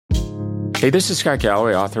Hey, this is Scott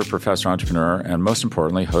Galloway, author, professor, entrepreneur, and most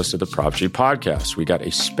importantly, host of the Prop G podcast. We got a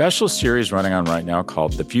special series running on right now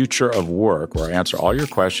called The Future of Work, where I answer all your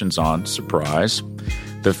questions on, surprise,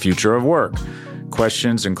 the future of work.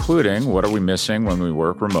 Questions including, what are we missing when we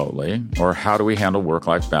work remotely? Or how do we handle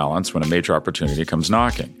work-life balance when a major opportunity comes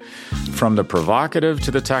knocking? From the provocative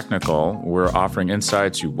to the technical, we're offering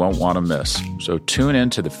insights you won't want to miss. So tune in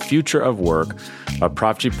to The Future of Work, a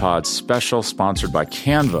Prop G Pod special sponsored by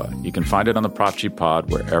Canva. You can find it on the Prop G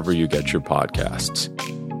Pod wherever you get your podcasts.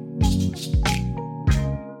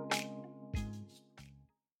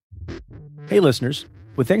 Hey, listeners.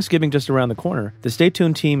 With Thanksgiving just around the corner, the Stay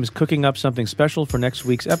Tuned team is cooking up something special for next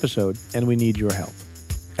week's episode, and we need your help.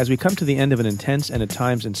 As we come to the end of an intense and at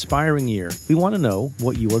times inspiring year, we want to know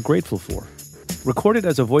what you are grateful for. Record it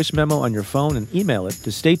as a voice memo on your phone and email it to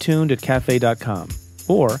staytuned@cafe.com.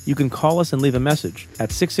 Or you can call us and leave a message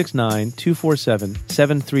at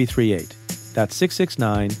 669-247-7338. That's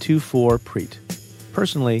 669-24-PREET.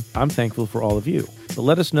 Personally, I'm thankful for all of you. So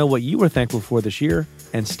let us know what you are thankful for this year,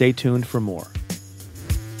 and stay tuned for more.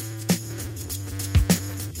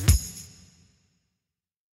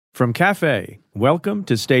 From Cafe, welcome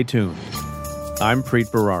to Stay Tuned. I'm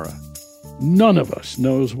Preet Bharara. None of us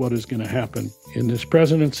knows what is going to happen in this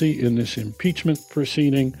presidency, in this impeachment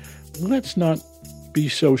proceeding. Let's not be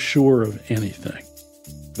so sure of anything.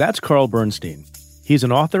 That's Carl Bernstein. He's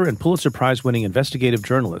an author and Pulitzer Prize-winning investigative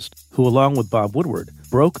journalist who, along with Bob Woodward,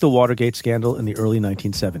 broke the Watergate scandal in the early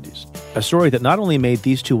 1970s. A story that not only made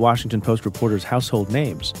these two Washington Post reporters household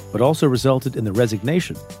names, but also resulted in the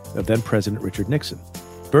resignation of then-President Richard Nixon.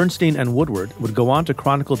 Bernstein and Woodward would go on to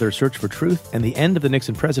chronicle their search for truth and the end of the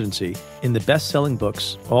Nixon presidency in the best-selling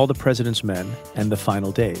books All the President's Men and The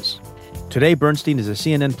Final Days. Today, Bernstein is a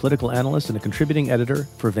CNN political analyst and a contributing editor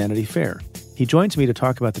for Vanity Fair. He joins me to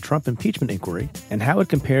talk about the Trump impeachment inquiry and how it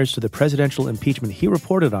compares to the presidential impeachment he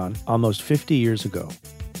reported on almost 50 years ago.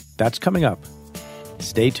 That's coming up.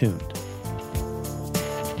 Stay tuned.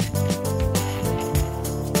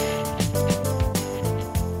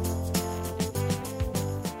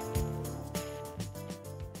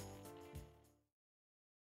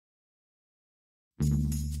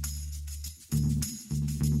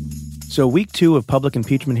 So week 2 of public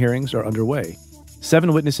impeachment hearings are underway.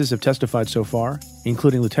 7 witnesses have testified so far,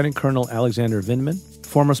 including Lieutenant Colonel Alexander Vindman,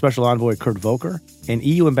 former Special Envoy Kurt Volker, and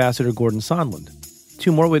EU Ambassador Gordon Sondland.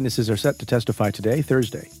 2 more witnesses are set to testify today,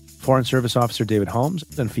 Thursday. Foreign Service Officer David Holmes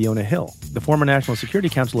and Fiona Hill, the former National Security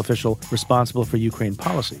Council official responsible for Ukraine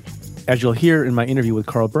policy. As you'll hear in my interview with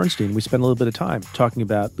Carl Bernstein, we spent a little bit of time talking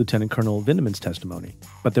about Lieutenant Colonel Vindman's testimony.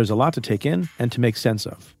 But there's a lot to take in and to make sense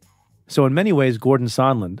of. So in many ways, Gordon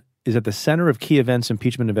Sondland is at the center of key events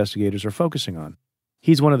impeachment investigators are focusing on.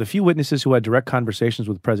 He's one of the few witnesses who had direct conversations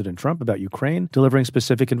with President Trump about Ukraine, delivering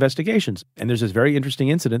specific investigations. And there's this very interesting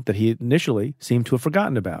incident that he initially seemed to have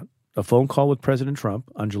forgotten about. A phone call with President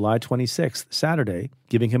Trump on July 26th, Saturday,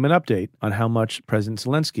 giving him an update on how much President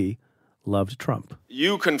Zelensky loved Trump.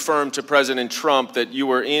 You confirmed to President Trump that you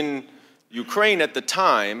were in Ukraine at the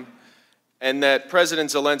time and that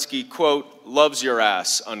President Zelensky, quote, loves your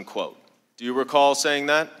ass, unquote. Do you recall saying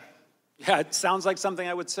that? Yeah, it sounds like something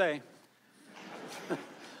I would say.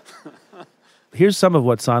 Here's some of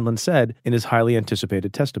what Sondland said in his highly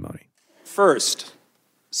anticipated testimony. First,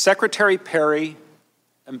 Secretary Perry,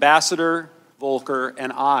 Ambassador Volker,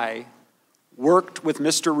 and I worked with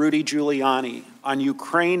Mr. Rudy Giuliani on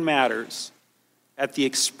Ukraine matters at the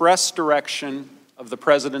express direction of the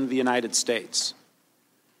President of the United States.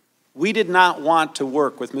 We did not want to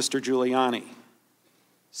work with Mr. Giuliani.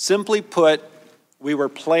 Simply put, we were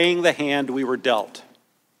playing the hand we were dealt.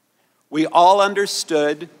 We all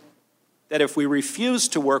understood that if we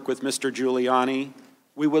refused to work with Mr. Giuliani,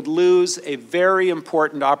 we would lose a very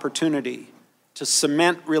important opportunity to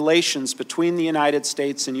cement relations between the United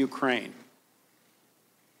States and Ukraine.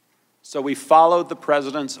 So we followed the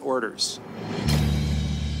President's orders.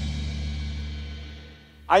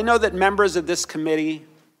 I know that members of this committee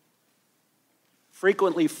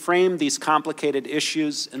frequently frame these complicated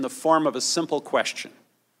issues in the form of a simple question.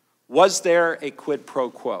 Was there a quid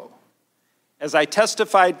pro quo? As I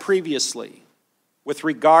testified previously, with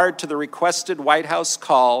regard to the requested White House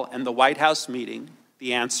call and the White House meeting,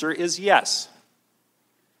 the answer is yes.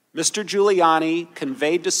 Mr. Giuliani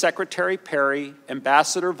conveyed to Secretary Perry,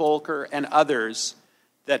 Ambassador Volker, and others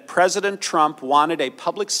that President Trump wanted a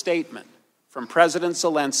public statement from President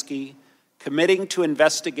Zelensky committing to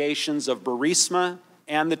investigations of Burisma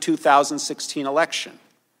and the 2016 election.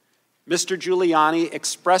 Mr. Giuliani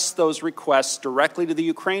expressed those requests directly to the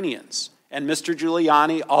Ukrainians, and Mr.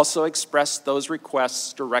 Giuliani also expressed those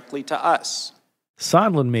requests directly to us.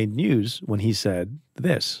 Sondland made news when he said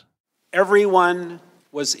this. Everyone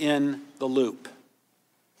was in the loop.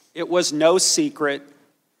 It was no secret.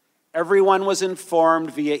 Everyone was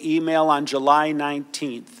informed via email on July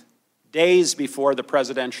 19th, days before the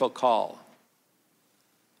presidential call.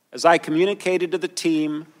 As I communicated to the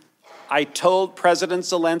team, I told President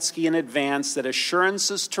Zelensky in advance that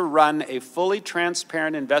assurances to run a fully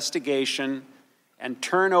transparent investigation and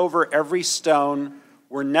turn over every stone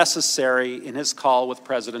were necessary in his call with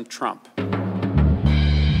President Trump.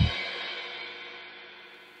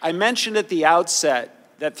 I mentioned at the outset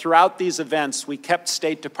that throughout these events, we kept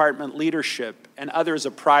State Department leadership and others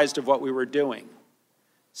apprised of what we were doing.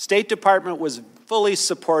 State Department was fully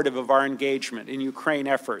supportive of our engagement in Ukraine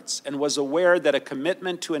efforts and was aware that a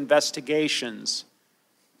commitment to investigations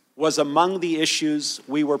was among the issues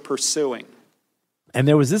we were pursuing. And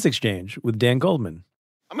there was this exchange with Dan Goldman.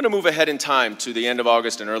 I'm going to move ahead in time to the end of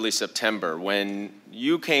August and early September when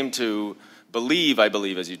you came to believe, I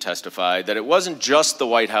believe, as you testified, that it wasn't just the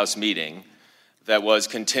White House meeting that was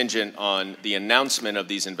contingent on the announcement of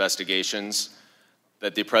these investigations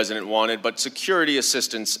that the president wanted, but security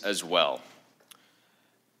assistance as well.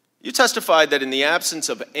 You testified that in the absence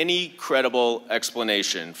of any credible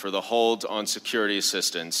explanation for the hold on security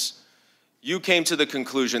assistance, you came to the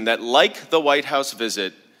conclusion that, like the White House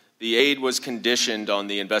visit, the aid was conditioned on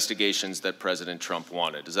the investigations that President Trump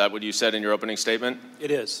wanted. Is that what you said in your opening statement?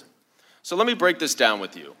 It is. So let me break this down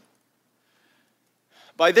with you.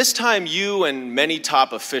 By this time, you and many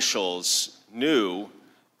top officials knew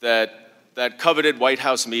that that coveted White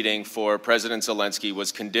House meeting for President Zelensky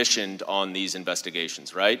was conditioned on these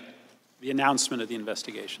investigations, right? The announcement of the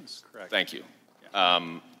investigations, correct. Thank you.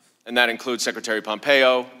 Yeah. And that includes Secretary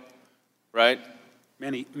Pompeo, right?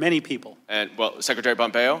 Many people. And, well, Secretary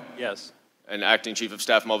Pompeo? Yes. And Acting Chief of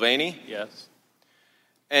Staff Mulvaney? Yes.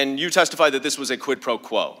 And you testified that this was a quid pro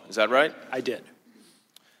quo, is that right? I did.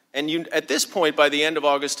 And you, at this point, by the end of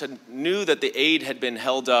August, knew that the aid had been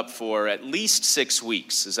held up for at least 6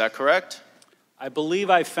 weeks. Is that correct? I believe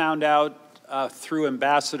I found out through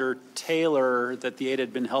Ambassador Taylor that the aid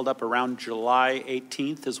had been held up around July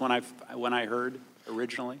 18th is when I heard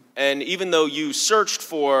originally. And even though you searched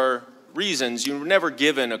for reasons, you were never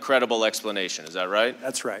given a credible explanation. Is that right?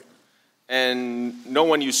 That's right. And no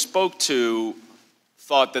one you spoke to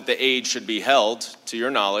thought that the aid should be held, to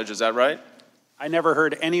your knowledge. Is that right? I never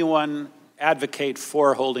heard anyone advocate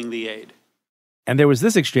for holding the aid. And there was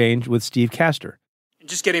this exchange with Steve Castor.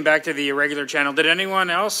 Just getting back to the irregular channel, did anyone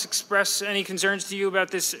else express any concerns to you about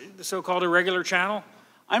this so-called irregular channel?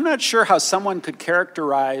 I'm not sure how someone could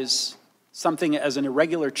characterize something as an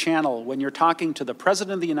irregular channel when you're talking to the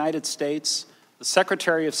President of the United States, the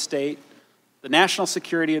Secretary of State, the National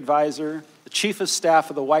Security Advisor, the Chief of Staff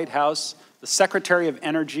of the White House, the Secretary of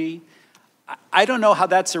Energy. I don't know how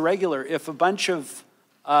that's irregular. If a bunch of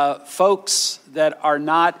folks that are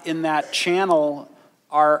not in that channel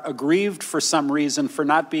are aggrieved for some reason for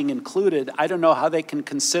not being included, I don't know how they can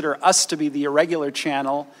consider us to be the irregular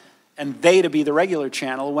channel and they to be the regular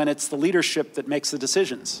channel when it's the leadership that makes the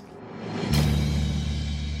decisions.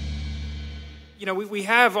 You know, we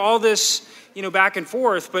have all this, back and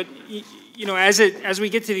forth, but, as we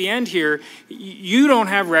get to the end here, you don't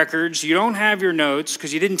have records, you don't have your notes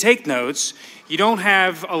because you didn't take notes, you don't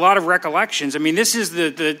have a lot of recollections. I mean, this is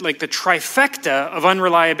the trifecta of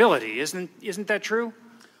unreliability, isn't that true?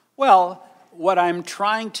 Well, what I'm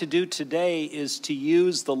trying to do today is to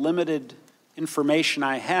use the limited information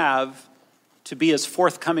I have to be as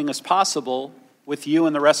forthcoming as possible with you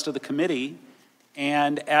and the rest of the committee.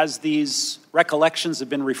 And as these recollections have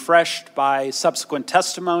been refreshed by subsequent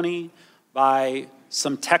testimony, by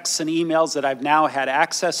some texts and emails that I've now had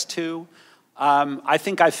access to, I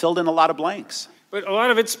think I filled in a lot of blanks. But a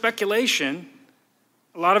lot of it's speculation.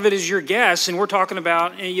 A lot of it is your guess, and we're talking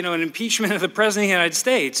about, an impeachment of the President of the United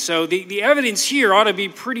States. So the evidence here ought to be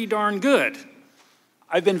pretty darn good.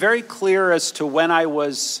 I've been very clear as to when I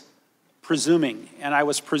was presuming, and I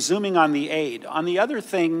was presuming on the aid. On the other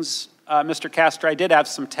things, Mr. Castor, I did have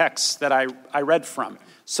some texts that I read from.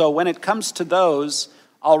 So when it comes to those,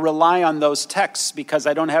 I'll rely on those texts because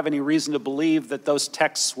I don't have any reason to believe that those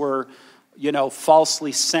texts were,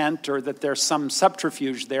 falsely sent or that there's some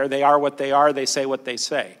subterfuge there. They are what they are. They say what they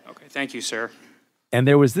say. Okay, thank you, sir. And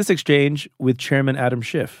there was this exchange with Chairman Adam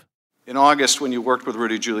Schiff. In August, when you worked with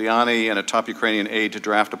Rudy Giuliani and a top Ukrainian aide to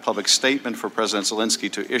draft a public statement for President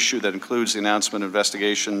Zelensky to issue that includes the announcement of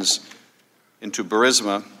investigations into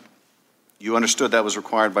Burisma, you understood that was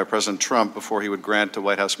required by President Trump before he would grant a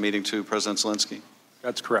White House meeting to President Zelensky?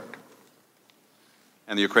 That's correct.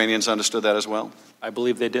 And the Ukrainians understood that as well? I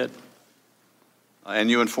believe they did. And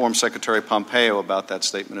you informed Secretary Pompeo about that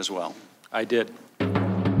statement as well. I did.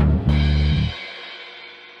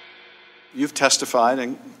 You've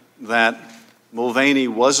testified that Mulvaney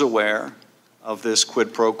was aware of this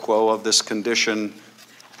quid pro quo, of this condition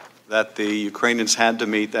that the Ukrainians had to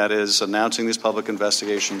meet, that is, announcing these public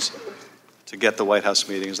investigations to get the White House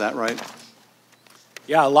meeting. Is that right?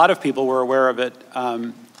 Yeah, a lot of people were aware of it,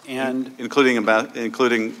 and including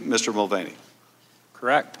Mr. Mulvaney.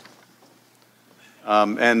 Correct.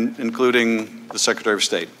 And including the Secretary of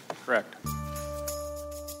State. Correct.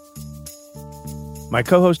 My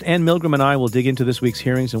co-host Ann Milgram and I will dig into this week's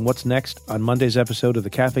hearings and what's next on Monday's episode of the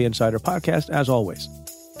Cafe Insider podcast, as always.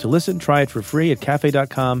 To listen, try it for free at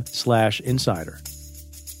cafe.com/insider.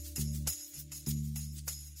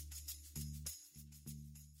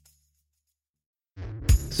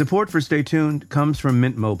 Support for Stay Tuned comes from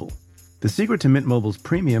Mint Mobile. The secret to Mint Mobile's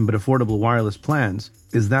premium but affordable wireless plans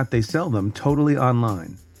is that they sell them totally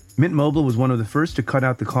online. Mint Mobile was one of the first to cut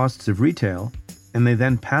out the costs of retail, and they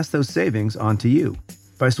then pass those savings on to you.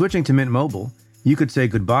 By switching to Mint Mobile, you could say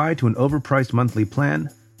goodbye to an overpriced monthly plan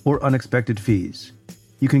or unexpected fees.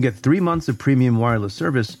 You can get 3 months of premium wireless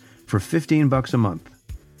service for $15 a month.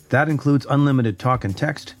 That includes unlimited talk and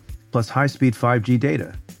text, plus high-speed 5G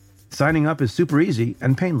data. Signing up is super easy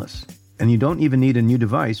and painless, and you don't even need a new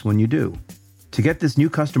device when you do. To get this new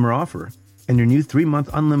customer offer and your new 3-month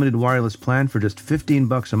unlimited wireless plan for just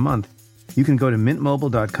 $15 a month, you can go to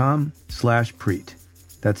mintmobile.com/preet.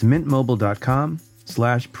 That's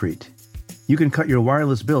mintmobile.com/preet. You can cut your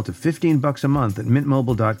wireless bill to $15 a month at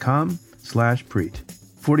mintmobile.com/preet.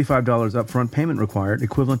 $45 upfront payment required,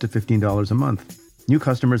 equivalent to $15 a month. New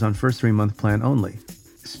customers on first 3-month plan only.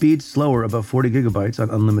 Speed slower above 40 gigabytes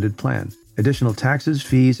on unlimited plan. Additional taxes,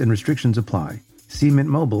 fees, and restrictions apply. See Mint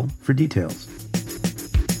Mobile for details.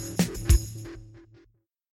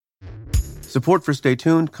 Support for Stay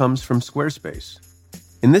Tuned comes from Squarespace.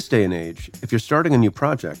 In this day and age, if you're starting a new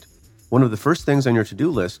project, one of the first things on your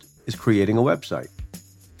to-do list is creating a website.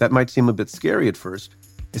 That might seem a bit scary at first,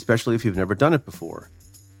 especially if you've never done it before.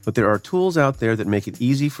 But there are tools out there that make it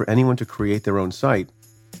easy for anyone to create their own site,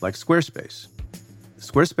 like Squarespace.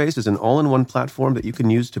 Squarespace is an all-in-one platform that you can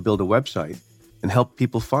use to build a website and help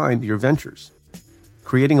people find your ventures.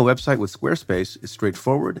 Creating a website with Squarespace is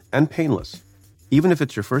straightforward and painless, even if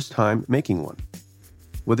it's your first time making one.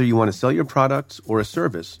 Whether you want to sell your products or a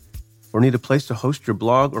service, or need a place to host your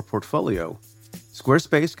blog or portfolio,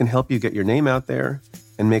 Squarespace can help you get your name out there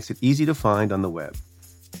and makes it easy to find on the web.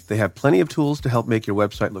 They have plenty of tools to help make your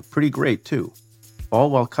website look pretty great, too, all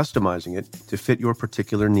while customizing it to fit your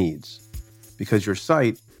particular needs. Because your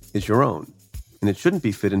site is your own, and it shouldn't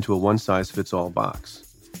be fit into a one-size-fits-all box.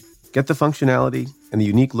 Get the functionality and the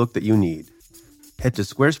unique look that you need. Head to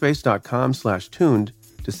squarespace.com/tuned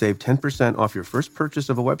to save 10% off your first purchase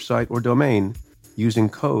of a website or domain using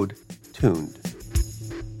code TUNED.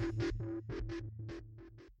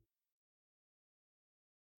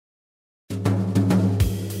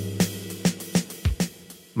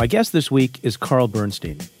 My guest this week is Carl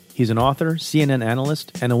Bernstein. He's an author, CNN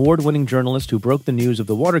analyst, and award-winning journalist who broke the news of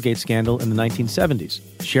the Watergate scandal in the 1970s,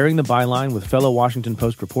 sharing the byline with fellow Washington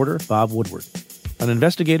Post reporter Bob Woodward. An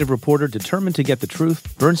investigative reporter determined to get the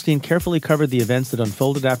truth, Bernstein carefully covered the events that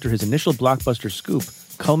unfolded after his initial blockbuster scoop,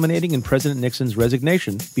 culminating in President Nixon's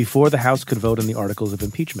resignation before the House could vote on the articles of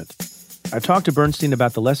impeachment. I talked to Bernstein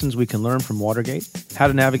about the lessons we can learn from Watergate, how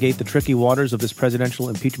to navigate the tricky waters of this presidential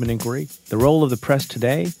impeachment inquiry, the role of the press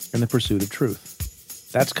today, and the pursuit of truth.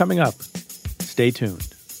 That's coming up. Stay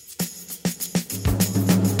tuned.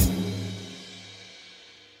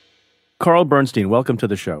 Carl Bernstein, welcome to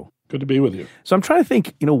the show. Good to be with you. So I'm trying to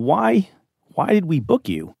think, why did we book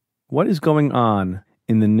you? What is going on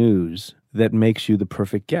in the news that makes you the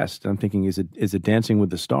perfect guest? I'm thinking, is it Dancing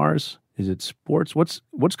with the Stars? Is it sports? What's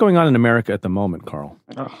going on in America at the moment, Carl?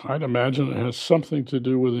 I'd imagine it has something to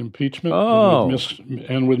do with impeachment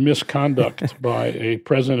and with misconduct by a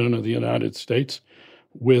president of the United States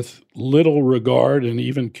with little regard and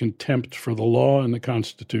even contempt for the law and the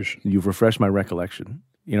Constitution. You've refreshed my recollection.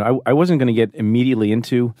 I wasn't going to get immediately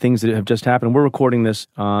into things that have just happened. We're recording this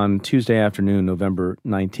on Tuesday afternoon, November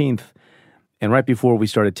 19th. And right before we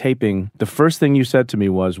started taping, the first thing you said to me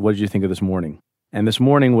was, what did you think of this morning? And this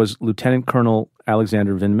morning was Lieutenant Colonel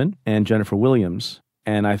Alexander Vindman and Jennifer Williams.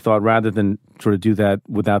 And I thought rather than sort of do that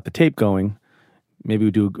without the tape going, maybe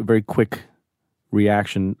we do a very quick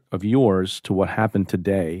reaction of yours to what happened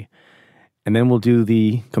today. And then we'll do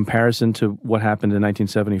the comparison to what happened in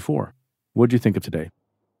 1974. What did you think of today?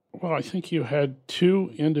 Well, I think you had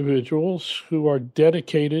two individuals who are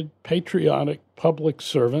dedicated, patriotic public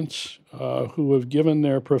servants who have given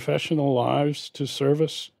their professional lives to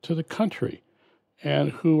service to the country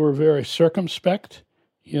and who were very circumspect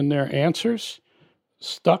in their answers,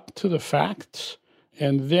 stuck to the facts,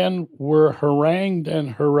 and then were harangued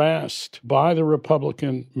and harassed by the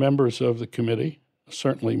Republican members of the committee,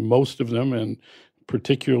 certainly most of them, and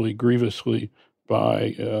particularly grievously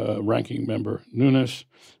by Ranking Member Nunes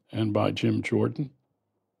and by Jim Jordan.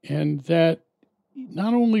 And that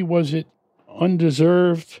not only was it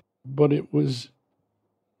undeserved, but it was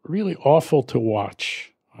really awful to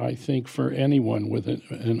watch, I think, for anyone with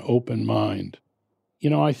an open mind. You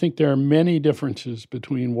know, I think there are many differences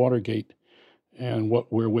between Watergate and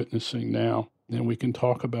what we're witnessing now, and we can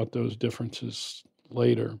talk about those differences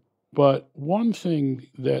later. But one thing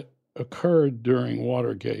that occurred during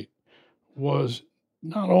Watergate was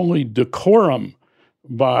not only decorum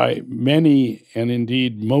by many and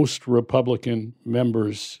indeed most Republican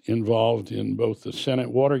members involved in both the Senate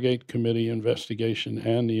Watergate Committee investigation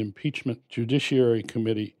and the Impeachment Judiciary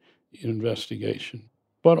Committee investigation,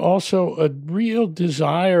 but also a real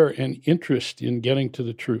desire and interest in getting to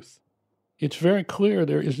the truth. It's very clear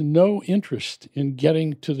there is no interest in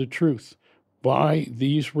getting to the truth by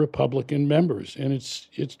these Republican members, and it's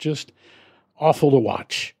just awful to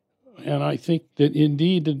watch. And I think that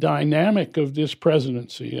indeed the dynamic of this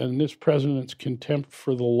presidency and this president's contempt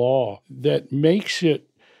for the law that makes it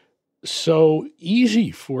so easy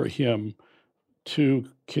for him to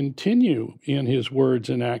continue in his words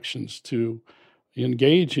and actions to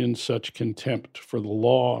engage in such contempt for the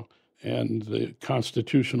law and the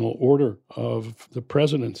constitutional order of the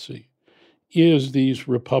presidency is these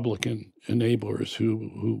Republican enablers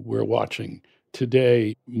who we're watching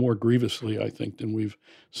today more grievously, I think, than we've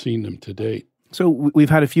seen them to date. So we've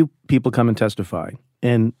had a few people come and testify.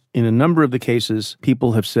 And in a number of the cases,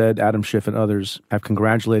 people have said, Adam Schiff and others have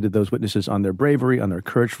congratulated those witnesses on their bravery, on their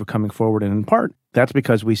courage for coming forward. And in part, that's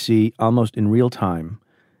because we see almost in real time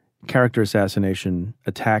character assassination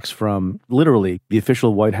attacks from literally the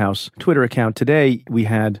official White House Twitter account. Today, we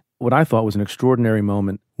had what I thought was an extraordinary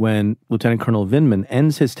moment when Lieutenant Colonel Vindman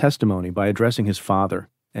ends his testimony by addressing his father.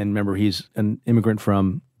 And remember, he's an immigrant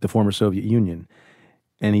from the former Soviet Union.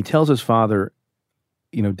 And he tells his father,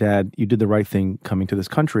 you know, Dad, you did the right thing coming to this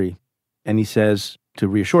country. And he says to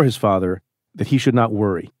reassure his father that he should not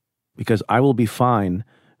worry because I will be fine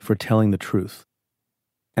for telling the truth.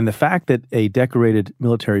 And the fact that a decorated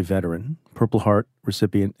military veteran, Purple Heart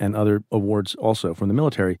recipient, and other awards also from the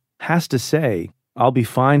military, has to say, I'll be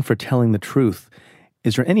fine for telling the truth.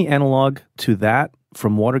 Is there any analog to that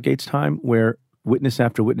from Watergate's time where witness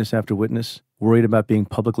after witness after witness worried about being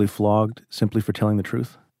publicly flogged simply for telling the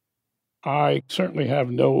truth? I certainly have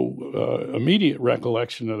no immediate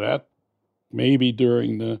recollection of that. Maybe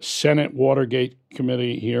during the Senate Watergate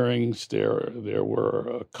Committee hearings, there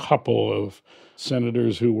were a couple of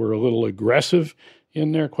senators who were a little aggressive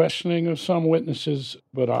in their questioning of some witnesses,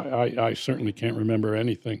 but I certainly can't remember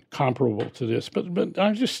anything comparable to this. But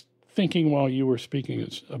I'm just thinking while you were speaking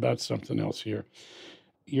about something else here.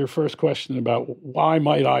 Your first question about why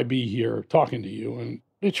might I be here talking to you, and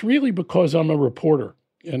it's really because I'm a reporter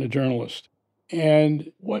and a journalist. And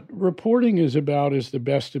what reporting is about is the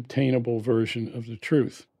best obtainable version of the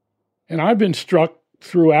truth. And I've been struck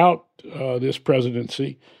throughout this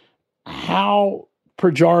presidency how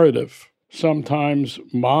pejorative sometimes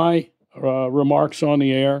my remarks on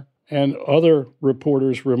the air and other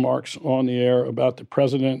reporters' remarks on the air about the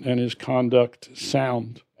president and his conduct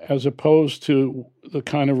sound, as opposed to the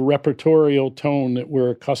kind of reportorial tone that we're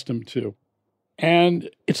accustomed to. And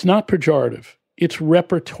it's not pejorative. It's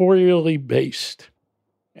repertorially based.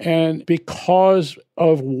 And because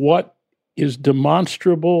of what is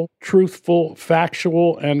demonstrable, truthful,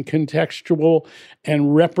 factual, and contextual, and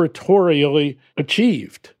repertorially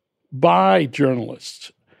achieved by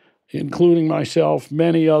journalists, including myself,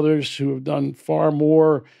 many others who have done far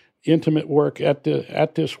more intimate work at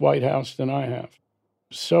this White House than I have.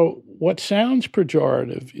 So what sounds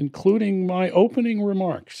pejorative, including my opening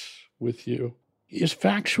remarks with you, is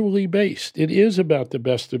factually based. It is about the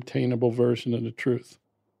best obtainable version of the truth.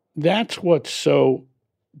 That's what's so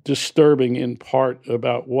disturbing in part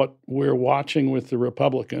about what we're watching with the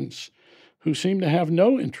Republicans, who seem to have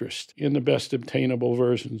no interest in the best obtainable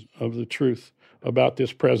versions of the truth about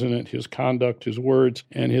this president, his conduct, his words,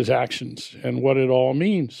 and his actions, and what it all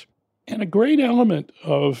means. And a great element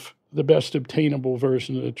of the best obtainable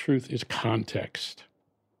version of the truth is context.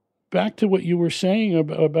 Back to what you were saying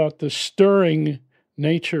about the stirring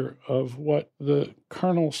nature of what the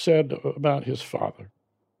colonel said about his father.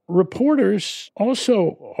 reporters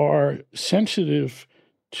also are sensitive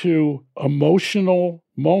to emotional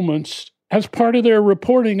moments as part of their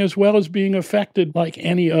reporting, as well as being affected like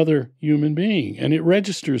any other human being, and it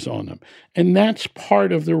registers on them. And that's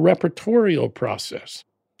part of the reportorial process.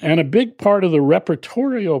 And a big part of the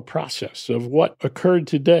reportorial process of what occurred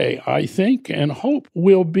today, I think and hope,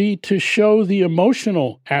 will be to show the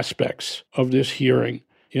emotional aspects of this hearing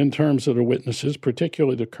in terms of the witnesses,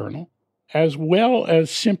 particularly the colonel, as well as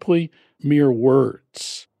simply mere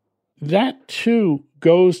words. That, too,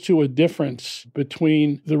 goes to a difference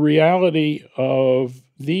between the reality of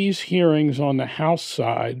these hearings on the House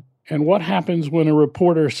side and what happens when a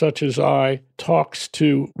reporter such as I talks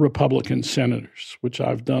to Republican senators, which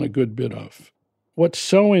I've done a good bit of. What's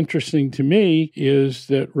so interesting to me is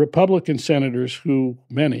that Republican senators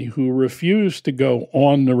many who refuse to go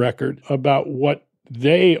on the record about what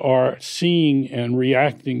they are seeing and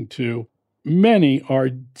reacting to, many are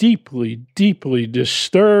deeply, deeply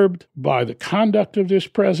disturbed by the conduct of this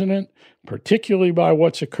president, particularly by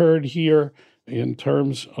what's occurred here in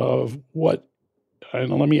terms of what,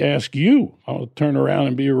 and let me ask you, I'll turn around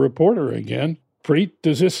and be a reporter again. Preet,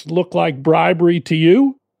 does this look like bribery to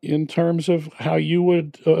you in terms of how you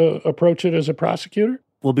would approach it as a prosecutor?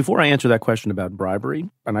 Well, before I answer that question about bribery,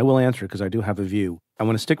 and I will answer it because I do have a view, I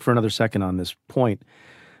want to stick for another second on this point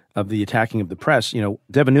of the attacking of the press.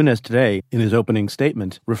 Devin Nunes today, in his opening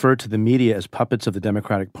statement, referred to the media as puppets of the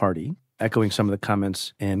Democratic Party, echoing some of the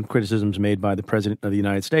comments and criticisms made by the President of the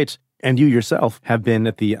United States. And you yourself have been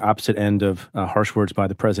at the opposite end of harsh words by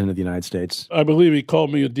the President of the United States. I believe he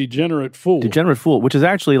called me a degenerate fool. Degenerate fool, which is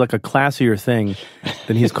actually like a classier thing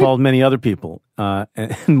than he's called many other people,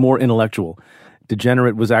 and more intellectual.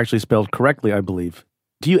 Degenerate was actually spelled correctly, I believe.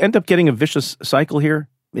 Do you end up getting a vicious cycle here?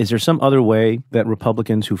 Is there some other way that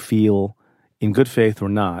Republicans who feel, in good faith or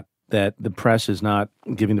not, that the press is not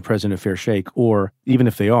giving the president a fair shake, or even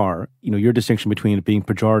if they are, your distinction between it being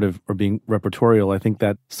pejorative or being reportorial, I think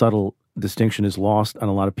that subtle distinction is lost on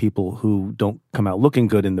a lot of people who don't come out looking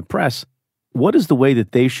good in the press. What is the way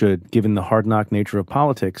that they should, given the hard-knock nature of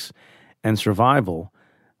politics and survival,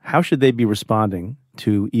 how should they be responding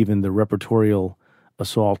to even the reportorial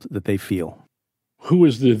assault that they feel? Who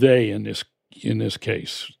is the they in this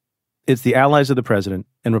case? It's the allies of the president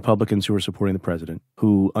and Republicans who are supporting the president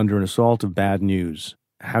who, under an assault of bad news,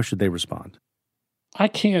 how should they respond? I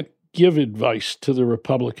can't give advice to the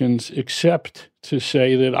Republicans except to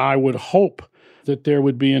say that I would hope that there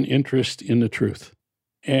would be an interest in the truth.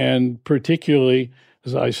 And particularly,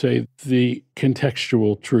 as I say, the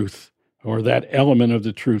contextual truth, or that element of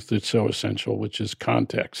the truth that's so essential, which is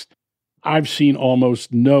context. I've seen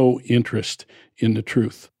almost no interest in the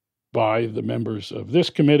truth by the members of this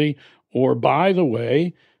committee, or by the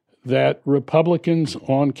way, that Republicans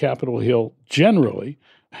on Capitol Hill generally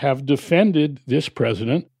have defended this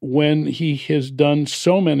president when he has done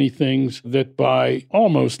so many things that by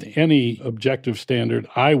almost any objective standard,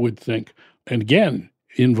 I would think, and again,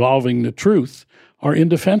 involving the truth, are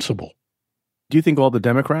indefensible. Do you think all the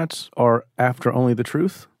Democrats are after only the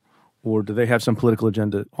truth? Or do they have some political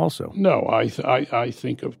agenda also? No, I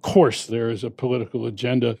think, of course, there is a political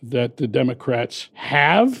agenda that the Democrats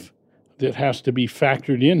have that has to be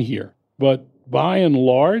factored in here. But by and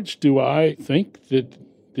large, do I think that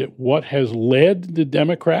what has led the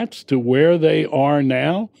Democrats to where they are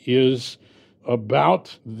now is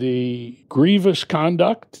about the grievous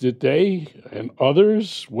conduct that they and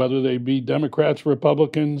others, whether they be Democrats,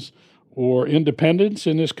 Republicans, or independents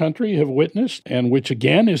in this country have witnessed, and which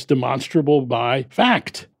again is demonstrable by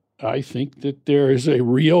fact. I think that there is a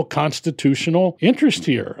real constitutional interest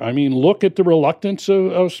here. I mean, look at the reluctance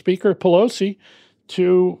of Speaker Pelosi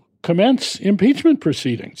to commence impeachment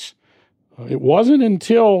proceedings. It wasn't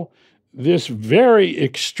until this very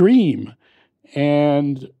extreme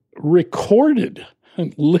and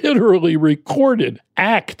literally recorded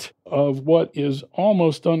act of what is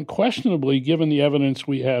almost unquestionably, given the evidence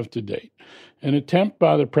we have to date, an attempt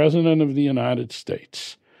by the President of the United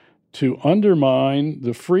States to undermine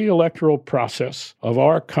the free electoral process of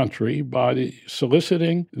our country by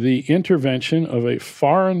soliciting the intervention of a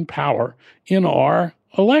foreign power in our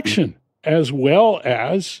election, as well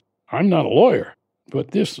as, I'm not a lawyer,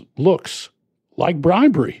 but this looks like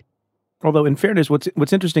bribery. Although, in fairness,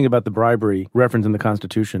 what's interesting about the bribery reference in the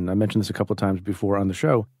Constitution, I mentioned this a couple of times before on the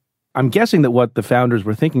show, I'm guessing that what the founders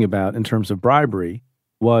were thinking about in terms of bribery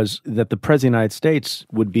was that the President of the United States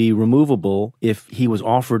would be removable if he was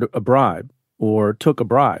offered a bribe or took a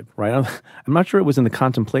bribe, right? I'm not sure it was in the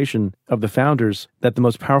contemplation of the founders that the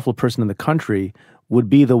most powerful person in the country would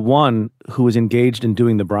be the one who was engaged in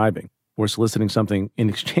doing the bribing or soliciting something in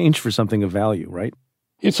exchange for something of value, right?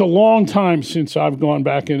 It's a long time since I've gone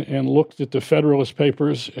back and looked at the Federalist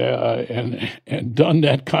Papers and done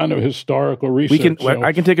that kind of historical research.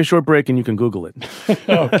 I can take a short break and you can Google it.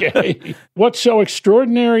 Okay. What's so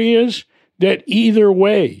extraordinary is that either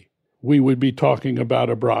way, we would be talking about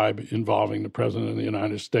a bribe involving the President of the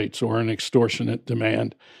United States or an extortionate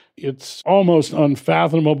demand. It's almost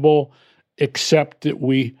unfathomable, except that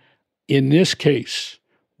in this case,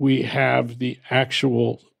 we have the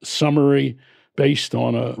actual summary based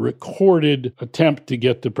on a recorded attempt to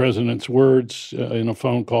get the president's words in a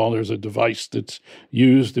phone call. There's a device that's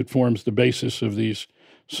used that forms the basis of these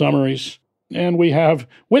summaries. And we have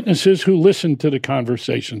witnesses who listened to the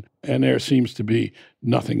conversation, and there seems to be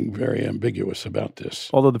nothing very ambiguous about this.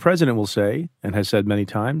 Although the president will say, and has said many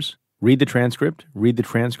times, read the transcript, read the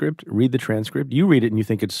transcript, read the transcript. You read it and you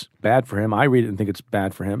think it's bad for him. I read it and think it's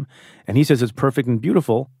bad for him. And he says it's perfect and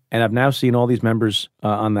beautiful. And I've now seen all these members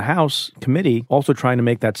on the House committee also trying to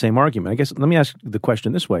make that same argument. I guess, let me ask the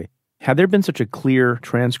question this way. Had there been such a clear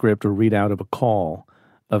transcript or readout of a call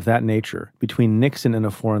of that nature between Nixon and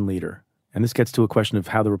a foreign leader, and this gets to a question of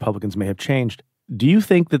how the Republicans may have changed, do you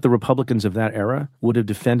think that the Republicans of that era would have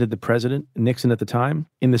defended the president, Nixon at the time,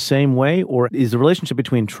 in the same way? Or is the relationship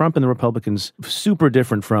between Trump and the Republicans super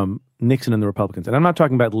different from Nixon and the Republicans? And I'm not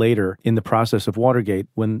talking about later in the process of Watergate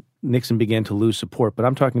when Nixon began to lose support, but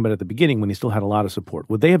I'm talking about at the beginning when he still had a lot of support.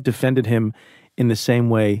 Would they have defended him in the same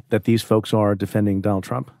way that these folks are defending Donald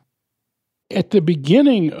Trump? At the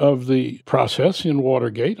beginning of the process in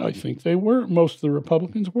Watergate, I think most of the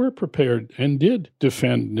Republicans were prepared and did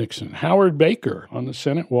defend Nixon. Howard Baker on the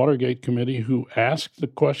Senate Watergate Committee, who asked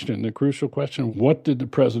the crucial question, what did the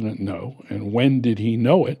president know and when did he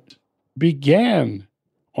know it, began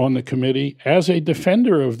on the committee as a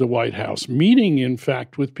defender of the White House, meeting, in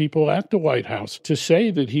fact, with people at the White House to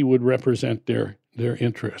say that he would represent their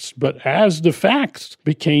interests. But as the facts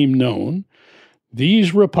became known,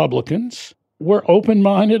 these Republicans were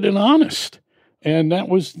open-minded and honest. And that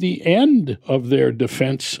was the end of their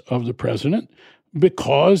defense of the president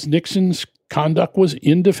because Nixon's conduct was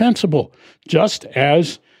indefensible, just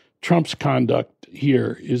as Trump's conduct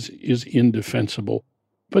here is indefensible.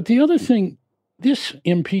 But the other thing, this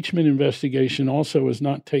impeachment investigation also is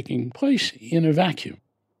not taking place in a vacuum.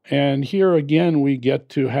 And here again, we get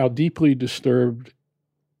to how deeply disturbed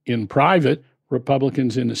in private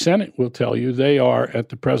Republicans in the Senate will tell you they are at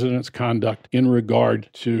the president's conduct in regard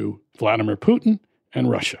to Vladimir Putin and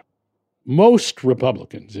Russia. Most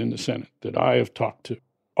Republicans in the Senate that I have talked to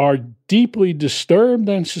are deeply disturbed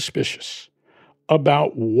and suspicious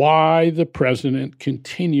about why the president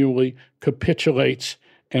continually capitulates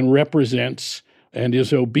and represents and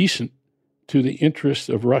is obeisant to the interests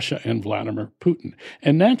of Russia and Vladimir Putin.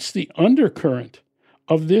 And that's the undercurrent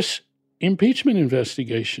of this impeachment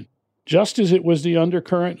investigation, just as it was the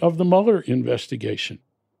undercurrent of the Mueller investigation.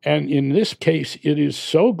 And in this case, it is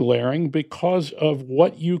so glaring because of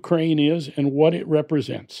what Ukraine is and what it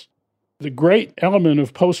represents. The great element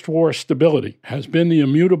of post-war stability has been the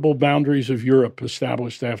immutable boundaries of Europe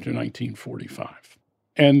established after 1945.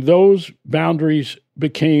 And those boundaries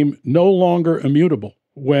became no longer immutable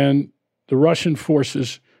when the Russian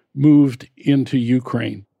forces moved into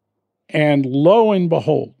Ukraine. And lo and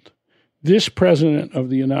behold, this president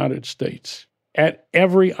of the United States, at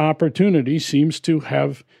every opportunity, seems to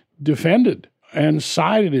have defended and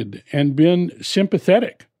sided and been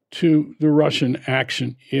sympathetic to the Russian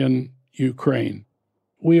action in Ukraine.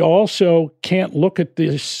 We also can't look at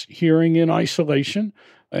this hearing in isolation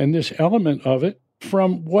and this element of it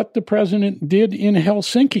from what the president did in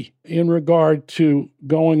Helsinki in regard to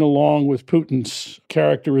going along with Putin's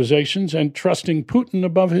characterizations and trusting Putin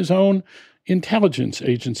above his own intelligence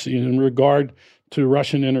agency in regard to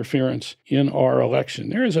Russian interference in our election.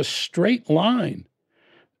 There is a straight line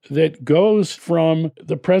that goes from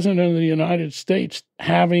the president of the United States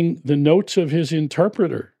having the notes of his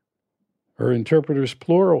interpreter, or interpreters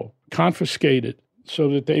plural, confiscated so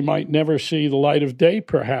that they might never see the light of day,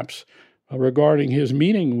 perhaps, regarding his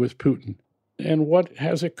meeting with Putin, and what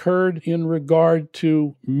has occurred in regard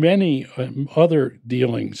to many other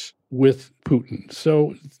dealings with Putin.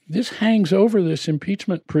 So this hangs over this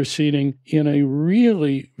impeachment proceeding in a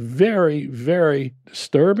really very, very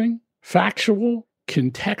disturbing, factual,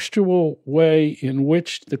 contextual way in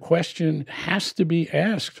which the question has to be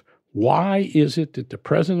asked, why is it that the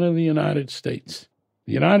President of the United States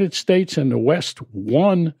and the West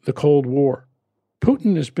won the Cold War?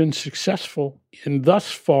 Putin has been successful in thus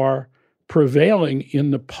far prevailing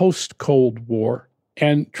in the post-Cold War,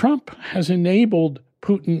 and Trump has enabled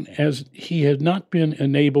Putin as he had not been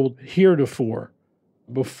enabled heretofore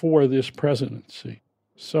before this presidency.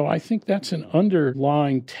 So I think that's an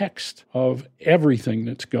underlying text of everything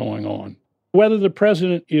that's going on. Whether the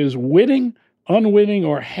president is witting, unwitting,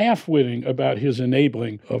 or half-witting about his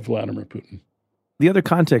enabling of Vladimir Putin. The other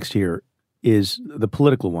context here is the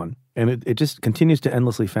political one, and it just continues to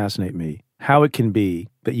endlessly fascinate me how it can be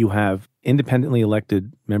that you have independently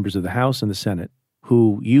elected members of the House and the Senate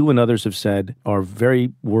who you and others have said are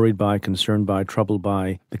very worried by, concerned by, troubled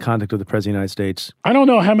by the conduct of the President of the United States. I don't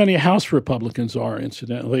know how many House Republicans are,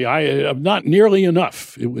 incidentally. Not nearly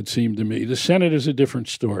enough, it would seem to me. The Senate is a different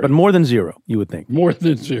story. But more than zero, you would think. More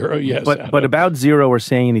than zero, yes. But about zero are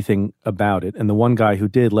saying anything about it. And the one guy who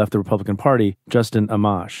did left the Republican Party, Justin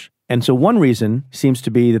Amash. And so one reason seems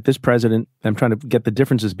to be that this president, I'm trying to get the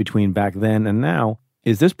differences between back then and now,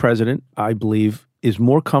 is this president, I believe, is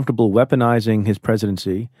more comfortable weaponizing his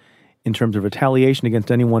presidency in terms of retaliation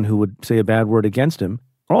against anyone who would say a bad word against him.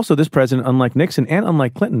 Also, this president, unlike Nixon and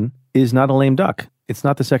unlike Clinton, is not a lame duck. It's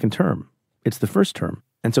not the second term. It's the first term.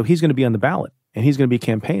 And so he's going to be on the ballot, and he's going to be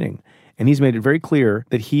campaigning. And he's made it very clear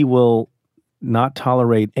that he will not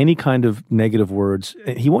tolerate any kind of negative words.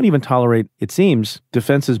 He won't even tolerate, it seems,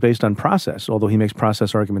 defenses based on process, although he makes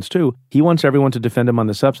process arguments too. He wants everyone to defend him on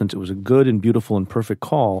the substance. It was a good and beautiful and perfect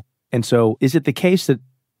call. And so is it the case that,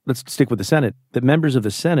 let's stick with the Senate, that members of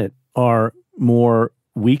the Senate are more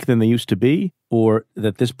weak than they used to be, or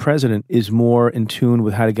that this president is more in tune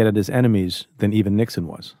with how to get at his enemies than even Nixon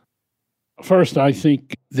was? First, I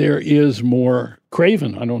think there is more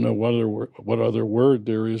craven, I don't know what other word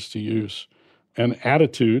there is to use, an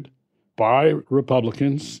attitude by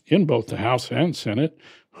Republicans in both the House and Senate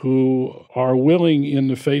who are willing, in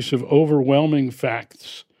the face of overwhelming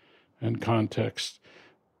facts and context,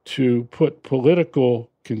 to put political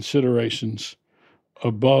considerations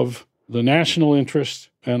above the national interest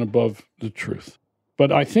and above the truth.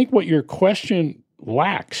 But I think what your question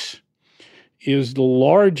lacks is the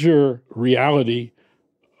larger reality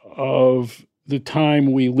of the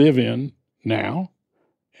time we live in now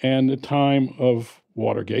and the time of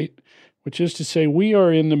Watergate, which is to say we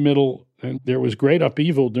are in the middle, and there was great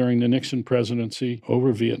upheaval during the Nixon presidency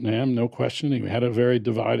over Vietnam, no question. We had a very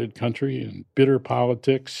divided country and bitter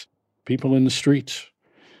politics, people in the streets.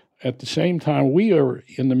 At the same time, we are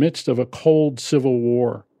in the midst of a cold civil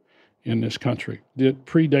war in this country that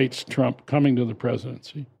predates Trump coming to the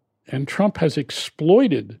presidency. And Trump has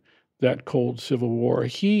exploited that cold civil war.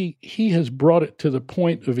 He has brought it to the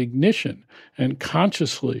point of ignition and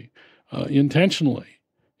consciously, intentionally,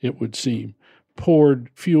 it would seem, poured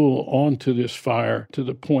fuel onto this fire to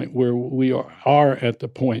the point where we are at the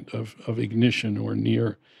point of ignition or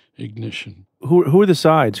near ignition. Who are the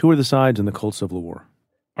sides? Who are the sides in the cold civil war?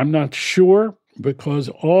 I'm not sure, because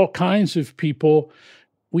all kinds of people,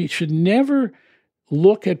 we should never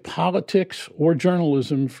look at politics or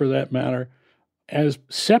journalism, for that matter, as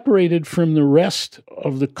separated from the rest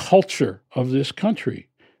of the culture of this country.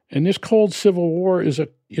 And this cold civil war is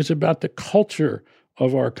about the culture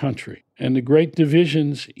of our country and the great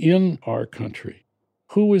divisions in our country.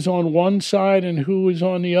 Who is on one side and who is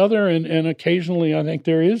on the other, and occasionally I think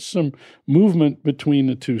there is some movement between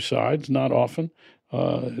the two sides, not often,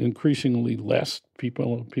 increasingly less.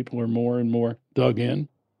 People are more and more dug in.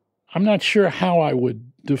 I'm not sure how I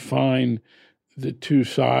would define the two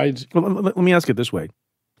sides. Well, let me ask it this way.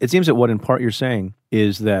 It seems that what in part you're saying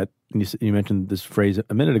is that, you mentioned this phrase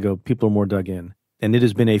a minute ago, people are more dug in. And it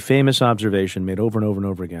has been a famous observation made over and over and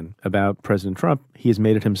over again about President Trump. He has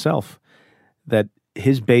made it himself, that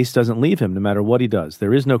his base doesn't leave him no matter what he does.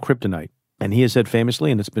 There is no kryptonite. And he has said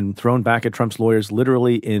famously, and it's been thrown back at Trump's lawyers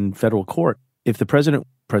literally in federal court, if the President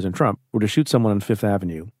Trump, were to shoot someone on Fifth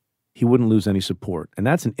Avenue, he wouldn't lose any support. And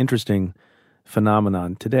that's an interesting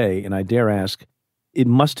phenomenon today. And I dare ask, it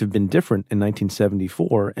must have been different in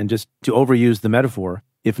 1974. And just to overuse the metaphor,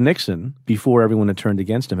 if Nixon, before everyone had turned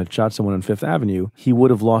against him, had shot someone on Fifth Avenue, he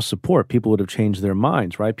would have lost support. People would have changed their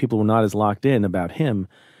minds, right? People were not as locked in about him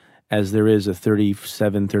as there is a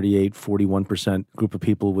 37, 38, 41% group of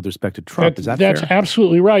people with respect to Trump. Is that fair? That's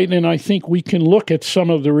absolutely right. And I think we can look at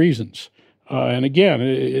some of the reasons. And again,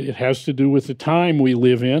 it has to do with the time we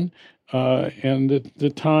live in and the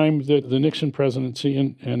time that the Nixon presidency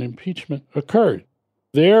and impeachment occurred.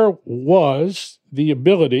 There was the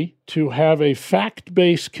ability to have a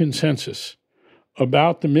fact-based consensus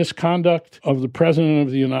about the misconduct of the President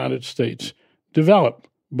of the United States develop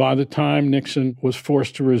by the time Nixon was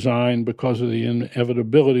forced to resign because of the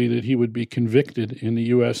inevitability that he would be convicted in the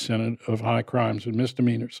U.S. Senate of high crimes and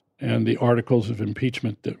misdemeanors, and the articles of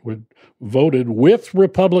impeachment that were voted with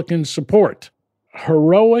Republican support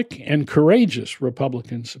heroic and courageous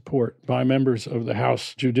Republican support by members of the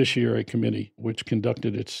House Judiciary Committee, which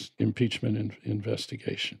conducted its impeachment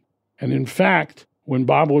investigation. And in fact, when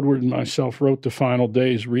Bob Woodward and myself wrote the final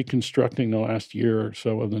days reconstructing the last year or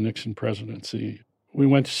so of the Nixon presidency, we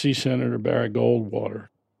went to see Senator Barry Goldwater.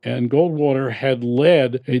 And Goldwater had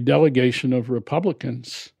led a delegation of Republican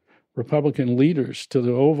leaders to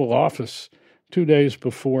the Oval Office 2 days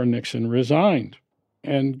before Nixon resigned.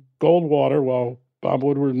 And Goldwater, while Bob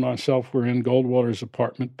Woodward and myself were in Goldwater's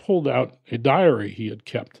apartment, pulled out a diary he had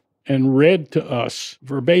kept and read to us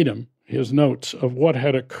verbatim his notes of what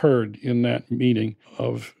had occurred in that meeting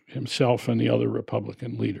of himself and the other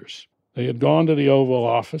Republican leaders. They had gone to the Oval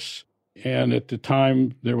Office, and at the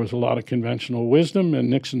time there was a lot of conventional wisdom, and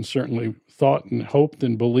Nixon certainly thought and hoped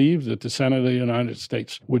and believed that the Senate of the United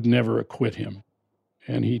States would never acquit him.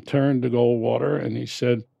 And he turned to Goldwater and he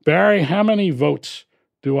said, "Barry, how many votes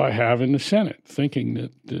do I have in the Senate?" Thinking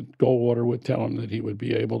that Goldwater would tell him that he would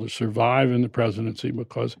be able to survive in the presidency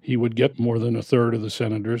because he would get more than a third of the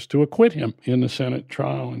senators to acquit him in the Senate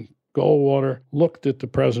trial. And Goldwater looked at the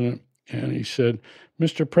president and he said,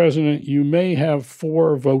 "Mr. President, you may have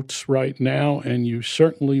 4 votes right now, and you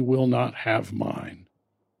certainly will not have mine."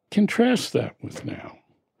 Contrast that with now.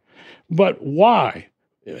 But why?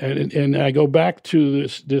 And I go back to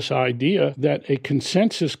this idea that a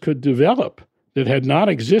consensus could develop that had not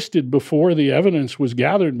existed before the evidence was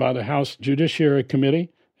gathered by the House Judiciary Committee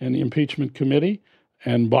and the Impeachment Committee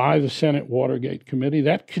and by the Senate Watergate Committee.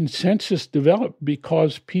 That consensus developed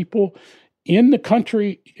because people in the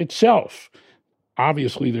country itself,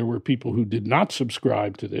 obviously there were people who did not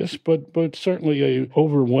subscribe to this, but certainly a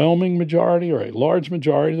overwhelming majority or a large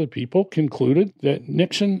majority of the people concluded that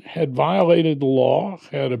Nixon had violated the law,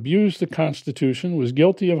 had abused the Constitution, was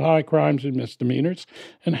guilty of high crimes and misdemeanors,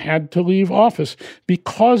 and had to leave office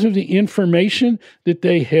because of the information that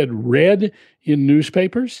they had read in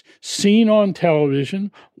newspapers, seen on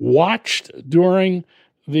television, watched during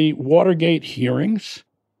the Watergate hearings.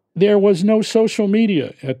 There was no social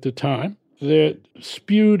media at the time that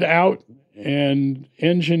spewed out and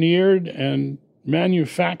engineered and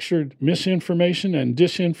manufactured misinformation and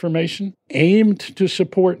disinformation aimed to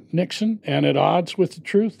support Nixon and at odds with the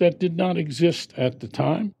truth. That did not exist at the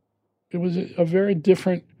time. It was a very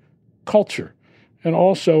different culture. And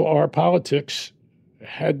also our politics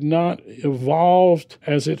had not evolved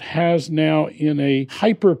as it has now in a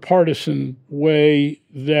hyper-partisan way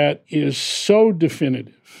that is so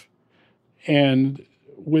definitive and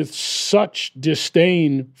with such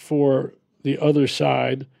disdain for the other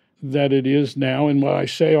side that it is now. And when I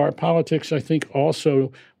say our politics, I think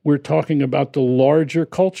also we're talking about the larger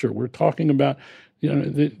culture. We're talking about,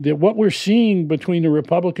 what we're seeing between the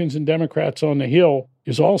Republicans and Democrats on the Hill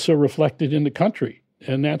is also reflected in the country.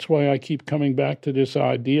 And that's why I keep coming back to this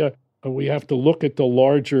idea of we have to look at the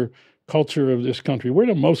larger culture of this country. We're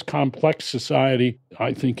the most complex society,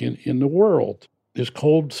 I think, in the world. This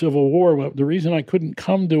cold Civil War, the reason I couldn't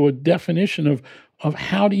come to a definition of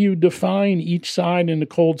how do you define each side in the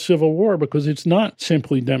cold Civil War, because it's not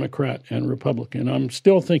simply Democrat and Republican. I'm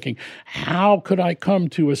still thinking, how could I come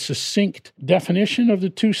to a succinct definition of the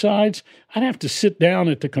two sides? I'd have to sit down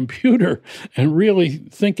at the computer and really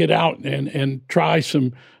think it out and try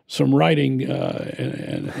some writing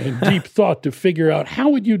and deep thought to figure out how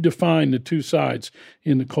would you define the two sides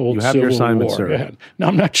in the cold Civil War. You have your assignment, sir. Now,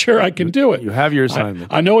 I'm not sure I can do it. You have your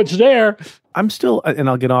assignment. I know it's there. I'm still, and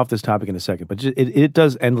I'll get off this topic in a second, but it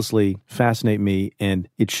does endlessly fascinate me, and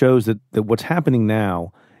it shows that what's happening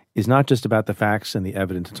now is not just about the facts and the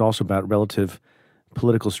evidence. It's also about relative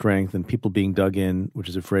political strength and people being dug in, which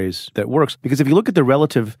is a phrase that works. Because if you look at the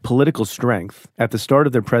relative political strength at the start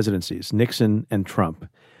of their presidencies, Nixon and Trump,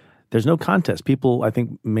 there's no contest. People, I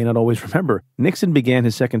think, may not always remember. Nixon began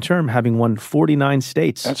his second term having won 49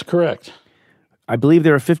 states. That's correct. I believe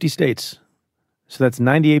there are 50 states. So that's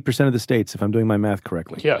 98% of the states, if I'm doing my math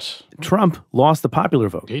correctly. Yes. Trump lost the popular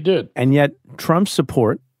vote. He did. And yet Trump's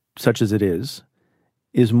support, such as it is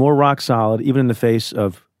more rock solid, even in the face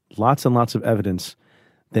of lots and lots of evidence,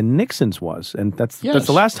 than Nixon's was. And that's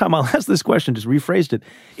the last time I'll ask this question, just rephrased it.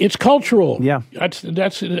 It's cultural. Yeah.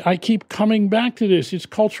 That's I keep coming back to this. It's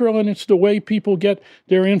cultural, and it's the way people get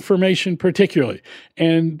their information particularly.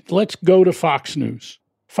 And let's go to Fox News.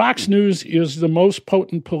 Fox News is the most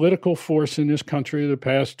potent political force in this country of the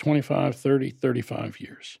past 25, 30, 35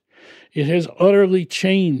 years. It has utterly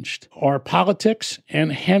changed our politics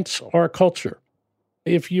and hence our culture.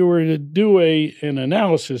 If you were to do an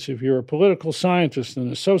analysis, if you're a political scientist and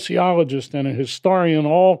a sociologist and a historian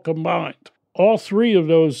all combined, all three of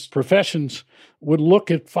those professions would look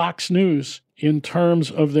at Fox News in terms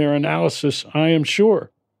of their analysis, I am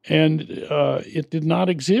sure. And it did not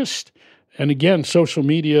exist. And again, social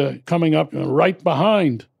media coming up right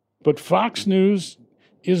behind. But Fox News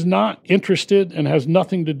is not interested and has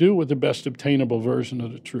nothing to do with the best obtainable version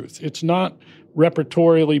of the truth. It's not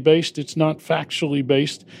repertorially based. It's not factually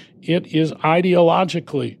based. It is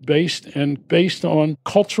ideologically based and based on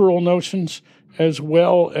cultural notions as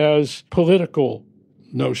well as political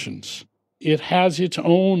notions. It has its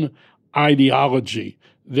own ideology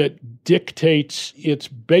that dictates its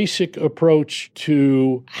basic approach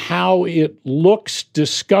to how it looks,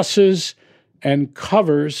 discusses, and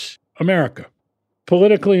covers America,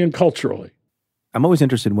 politically and culturally. I'm always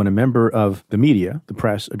interested when a member of the media, the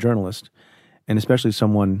press, a journalist, and especially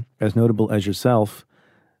someone as notable as yourself,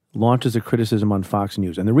 launches a criticism on Fox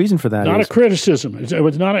News. And the reason for that is... Not a criticism. It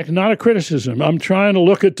was not a criticism. I'm trying to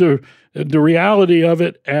look at the reality of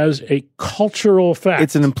it as a cultural fact.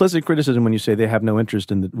 It's an implicit criticism when you say they have no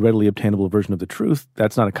interest in the readily obtainable version of the truth.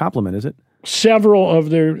 That's not a compliment, is it? Several of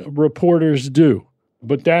their reporters do.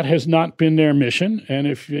 But that has not been their mission. And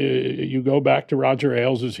if you go back to Roger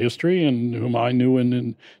Ailes' history, and whom I knew in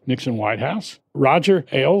the Nixon White House, Roger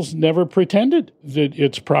Ailes never pretended that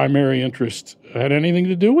its primary interest had anything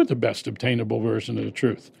to do with the best obtainable version of the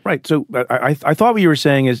truth. Right. So I thought what you were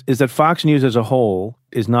saying is that Fox News as a whole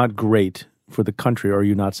is not great for the country, or are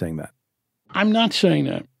you not saying that? I'm not saying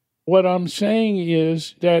that. What I'm saying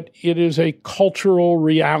is that it is a cultural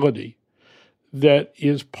reality that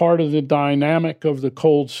is part of the dynamic of the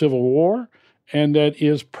Cold Civil War, and that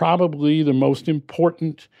is probably the most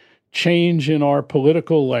important change in our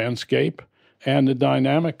political landscape and the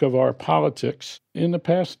dynamic of our politics in the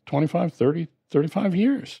past 25, 30, 35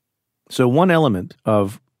 years. So one element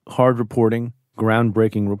of hard reporting,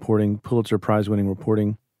 groundbreaking reporting, Pulitzer Prize-winning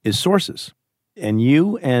reporting is sources. And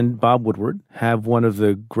you and Bob Woodward have one of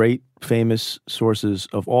the great famous sources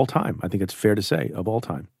of all time. I think it's fair to say, of all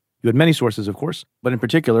time. You had many sources, of course, but in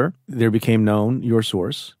particular, there became known your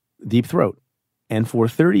source, Deep Throat. And for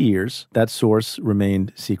 30 years, that source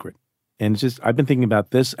remained secret. And it's just, I've been thinking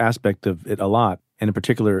about this aspect of it a lot, and in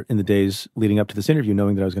particular in the days leading up to this interview,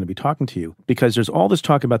 knowing that I was going to be talking to you, because there's all this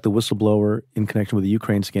talk about the whistleblower in connection with the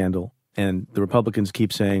Ukraine scandal, and the Republicans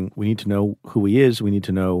keep saying, we need to know who he is, we need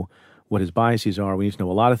to know what his biases are, we need to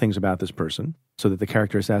know a lot of things about this person so that the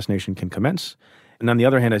character assassination can commence. And on the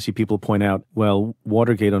other hand, I see people point out, well,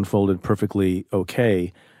 Watergate unfolded perfectly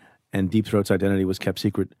okay, and Deep Throat's identity was kept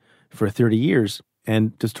secret for 30 years.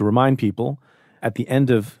 And just to remind people, at the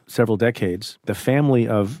end of several decades, the family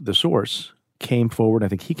of the source came forward. I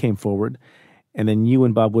think he came forward. And then you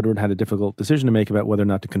and Bob Woodward had a difficult decision to make about whether or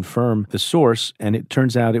not to confirm the source. And it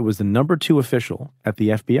turns out it was the number 2 official at the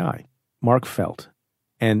FBI, Mark Felt.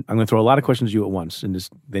 And I'm going to throw a lot of questions at you at once, and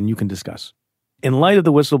then you can discuss. In light of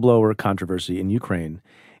the whistleblower controversy in Ukraine,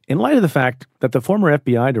 in light of the fact that the former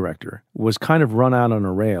FBI director was kind of run out on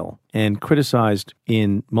a rail and criticized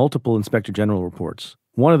in multiple Inspector General reports,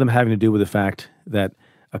 one of them having to do with the fact that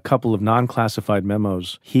a couple of non-classified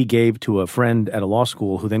memos he gave to a friend at a law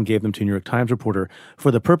school who then gave them to a New York Times reporter for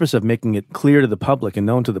the purpose of making it clear to the public and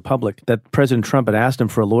known to the public that President Trump had asked him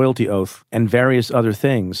for a loyalty oath and various other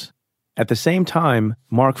things. At the same time,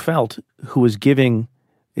 Mark Felt, who was giving,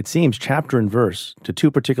 it seems, chapter and verse to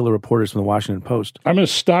 2 particular reporters from the Washington Post. I'm going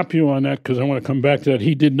to stop you on that because I want to come back to that.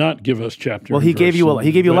 He did not give us chapter and verse. Well, he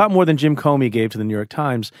gave you a lot more than Jim Comey gave to the New York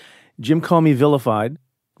Times. Jim Comey vilified.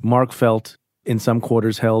 Mark Felt, in some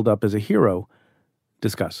quarters, held up as a hero.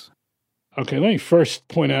 Discuss. Okay, let me first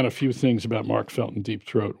point out a few things about Mark Felt and Deep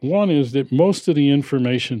Throat. One is that most of the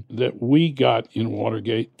information that we got in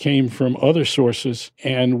Watergate came from other sources,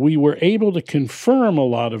 and we were able to confirm a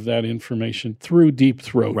lot of that information through Deep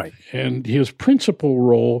Throat. Right. And his principal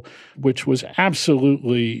role, which was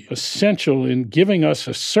absolutely essential in giving us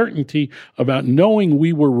a certainty about knowing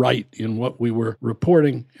we were right in what we were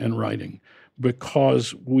reporting and writing,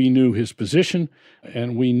 because we knew his position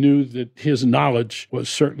and we knew that his knowledge was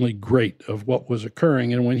certainly great of what was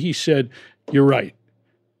occurring. And when he said, "You're right,"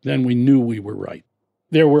 then we knew we were right.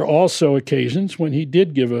 There were also occasions when he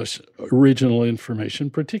did give us original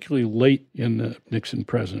information, particularly late in the Nixon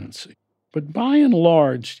presidency. But by and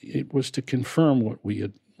large, it was to confirm what we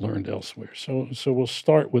had learned elsewhere. So we'll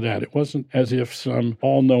start with that. It wasn't as if some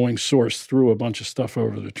all-knowing source threw a bunch of stuff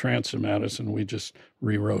over the transom at us and we just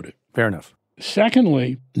rewrote it. Fair enough.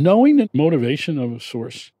 Secondly, knowing the motivation of a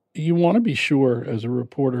source, you want to be sure as a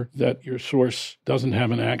reporter that your source doesn't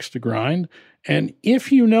have an axe to grind. And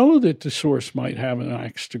if you know that the source might have an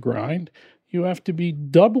axe to grind, you have to be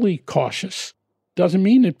doubly cautious. Doesn't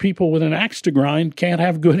mean that people with an axe to grind can't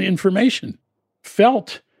have good information.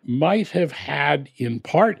 Felt might have had in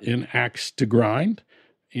part an axe to grind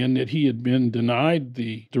in that he had been denied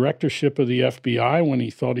the directorship of the FBI when he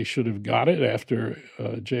thought he should have got it after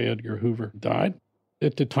J. Edgar Hoover died.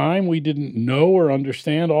 At the time, we didn't know or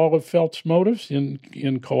understand all of Felt's motives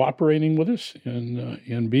in cooperating with us and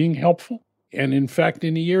in being helpful. And in fact,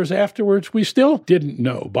 in the years afterwards, we still didn't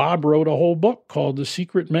know. Bob wrote a whole book called The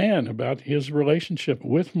Secret Man about his relationship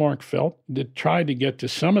with Mark Felt that tried to get to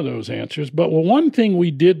some of those answers. But one thing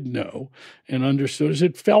we did know and understood is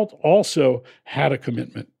that Felt also had a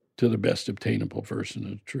commitment to the best obtainable version of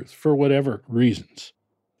the truth for whatever reasons.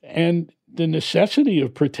 And the necessity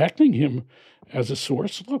of protecting him as a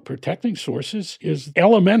source, look, protecting sources is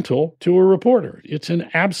elemental to a reporter. It's an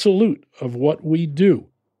absolute of what we do.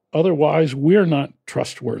 Otherwise, we're not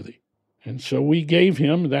trustworthy. And so we gave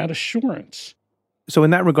him that assurance. So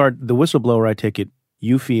in that regard, the whistleblower, I take it,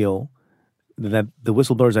 you feel that the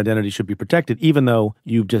whistleblower's identity should be protected, even though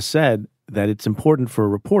you've just said that it's important for a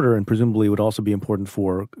reporter, and presumably would also be important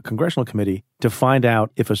for a congressional committee, to find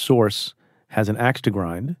out if a source has an axe to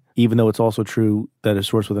grind, even though it's also true that a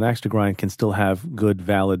source with an axe to grind can still have good,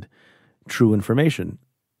 valid, true information.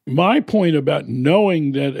 My point about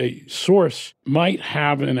knowing that a source might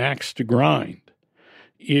have an axe to grind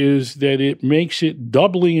is that it makes it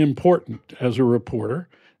doubly important as a reporter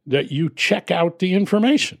that you check out the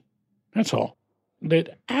information. That's all.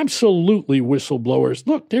 That absolutely whistleblowers,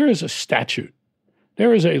 look, there is a statute.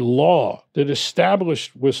 There is a law that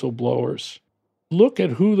established whistleblowers. Look at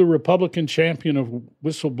who the Republican champion of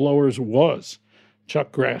whistleblowers was,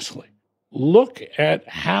 Chuck Grassley. Look at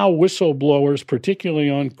how whistleblowers, particularly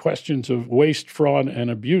on questions of waste, fraud, and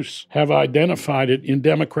abuse, have identified it in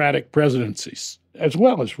Democratic presidencies, as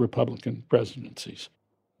well as Republican presidencies.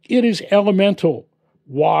 It is elemental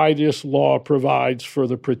why this law provides for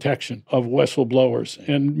the protection of whistleblowers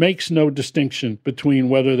and makes no distinction between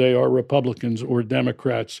whether they are Republicans or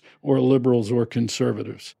Democrats or liberals or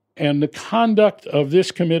conservatives. And the conduct of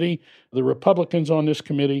this committee, the Republicans on this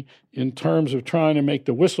committee, in terms of trying to make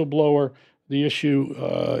the whistleblower the issue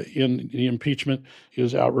in the impeachment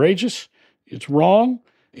is outrageous. It's wrong.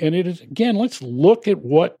 And it is, again, let's look at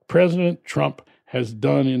what President Trump has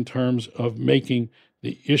done in terms of making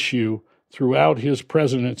the issue throughout his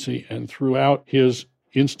presidency and throughout his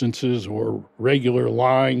instances or regular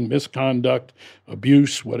lying, misconduct,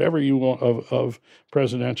 abuse, whatever you want of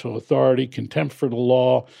presidential authority, contempt for the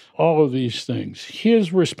law, all of these things.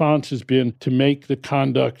 His response has been to make the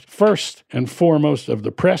conduct first and foremost of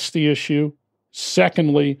the press the issue.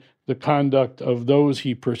 Secondly, the conduct of those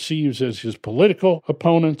he perceives as his political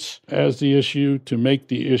opponents as the issue, to make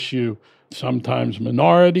the issue sometimes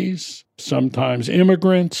minorities, sometimes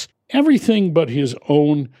immigrants, everything but his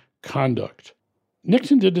own conduct.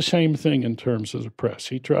 Nixon did the same thing in terms of the press.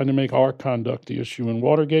 He tried to make our conduct the issue in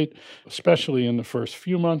Watergate, especially in the first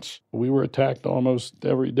few months. We were attacked almost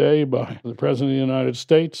every day by the President of the United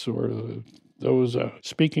States or those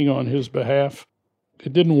speaking on his behalf.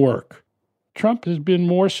 It didn't work. Trump has been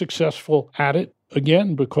more successful at it,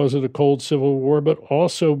 again, because of the Cold Civil War, but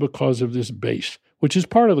also because of this base, which is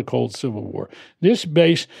part of the Cold Civil War. This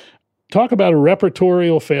base, talk about a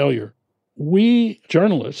repertorial failure. We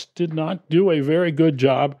journalists did not do a very good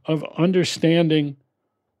job of understanding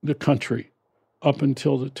the country up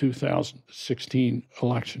until the 2016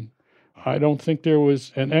 election. I don't think there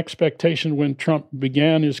was an expectation when Trump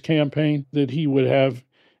began his campaign that he would have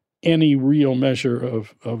any real measure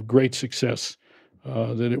of great success,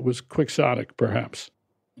 that it was quixotic, perhaps.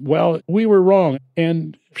 Well, we were wrong.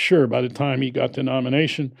 And sure, by the time he got the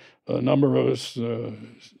nomination, a number of us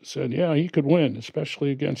said, yeah, he could win,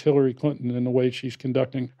 especially against Hillary Clinton in the way she's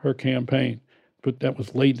conducting her campaign. But that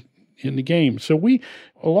was late in the game. So we,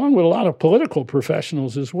 along with a lot of political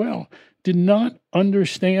professionals as well, did not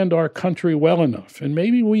understand our country well enough. And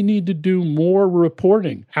maybe we need to do more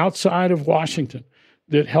reporting outside of Washington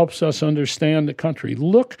that helps us understand the country.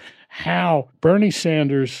 Look how Bernie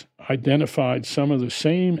Sanders identified some of the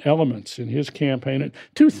same elements in his campaign.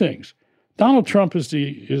 Two things. Donald Trump is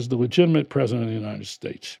the legitimate president of the United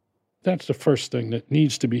States. That's the first thing that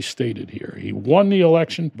needs to be stated here. He won the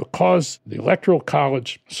election because the Electoral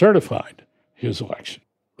College certified his election.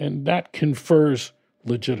 And that confers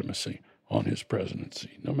legitimacy on his presidency,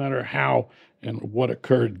 no matter how and what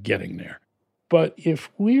occurred getting there. But if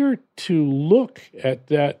we're to look at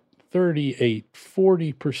that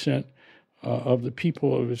 40% of the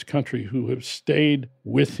people of his country who have stayed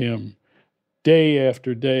with him day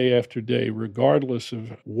after day after day, regardless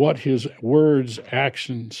of what his words,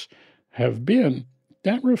 actions have been,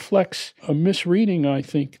 that reflects a misreading, I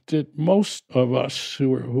think, that most of us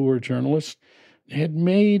who are journalists had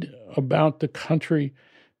made about the country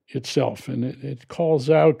itself, and it calls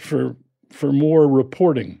out for more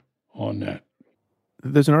reporting on that.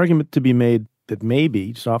 There's an argument to be made that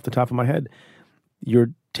maybe, just off the top of my head,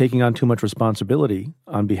 you're taking on too much responsibility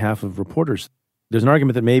on behalf of reporters. There's an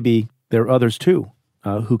argument that maybe there are others too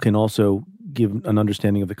who can also give an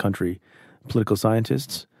understanding of the country. Political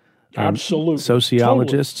scientists, absolutely,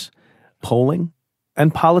 sociologists, polling,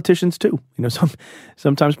 and politicians too.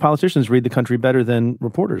 Sometimes politicians read the country better than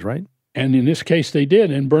reporters, right? And in this case, they did.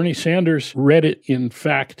 And Bernie Sanders read it, in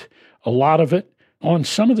fact, a lot of it, on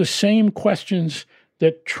some of the same questions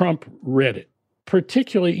that Trump read it.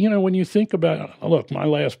 Particularly, when you think about, look, my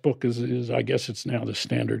last book is I guess it's now the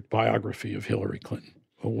standard biography of Hillary Clinton,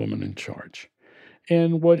 A Woman in Charge.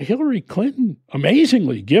 And what Hillary Clinton,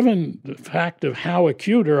 amazingly, given the fact of how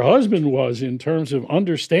acute her husband was in terms of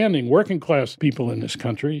understanding working class people in this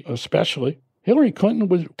country, especially, Hillary Clinton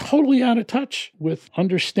was totally out of touch with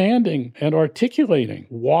understanding and articulating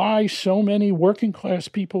why so many working class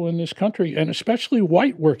people in this country, and especially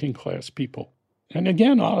white working class people. And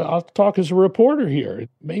again, I'll talk as a reporter here.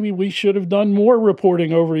 Maybe we should have done more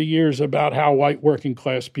reporting over the years about how white working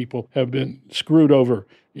class people have been screwed over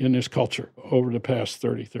in this culture over the past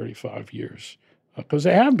 30, 35 years, because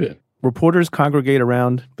they have been. Reporters congregate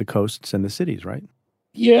around the coasts and the cities, right?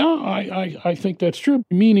 Yeah, I think that's true,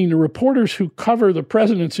 meaning the reporters who cover the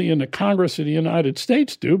presidency and the Congress of the United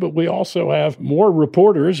States do, but we also have more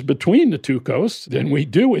reporters between the two coasts than we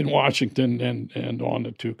do in Washington and on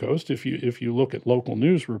the two coasts, if you look at local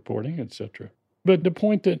news reporting, et cetera. But the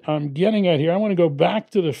point that I'm getting at here, I want to go back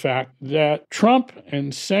to the fact that Trump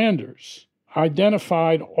and Sanders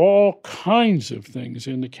identified all kinds of things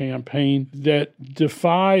in the campaign that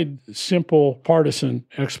defied simple partisan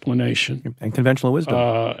explanation. And conventional wisdom.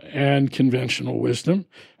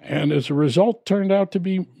 And as a result, turned out to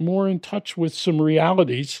be more in touch with some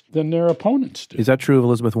realities than their opponents did. Is that true of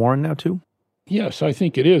Elizabeth Warren now, too? Yes, I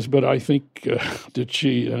think it is. But I think that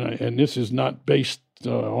she, and this is not based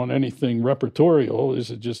on anything repertorial, this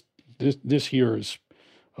is just, this here is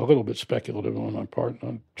a little bit speculative on my part.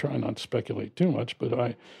 I'm trying not to speculate too much,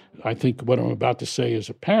 but I think what I'm about to say is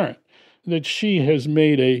apparent, that she has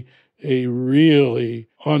made a really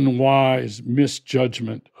unwise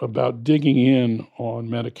misjudgment about digging in on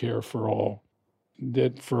Medicare for all,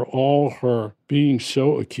 that for all her being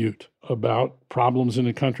so acute about problems in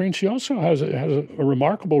the country, and she also has a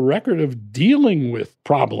remarkable record of dealing with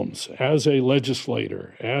problems as a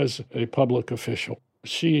legislator, as a public official.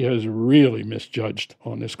 She has really misjudged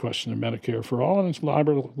on this question of Medicare for all, and it's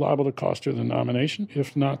liable to cost her the nomination,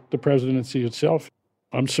 if not the presidency itself.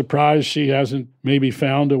 I'm surprised she hasn't maybe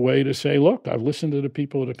found a way to say, look, I've listened to the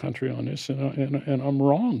people of the country on this, and I'm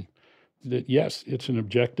wrong. That, yes, it's an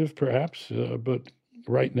objective, perhaps, but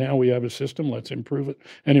right now we have a system. Let's improve it.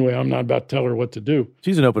 Anyway, I'm not about to tell her what to do.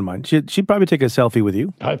 She's an open mind. She'd probably take a selfie with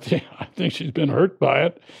you. I think she's been hurt by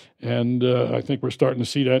it, and I think we're starting to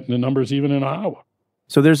see that in the numbers even in Iowa.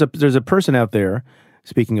 So there's a person out there,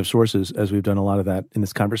 speaking of sources, as we've done a lot of that in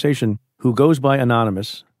this conversation, who goes by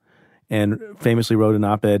anonymous and famously wrote an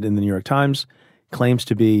op-ed in the New York Times, claims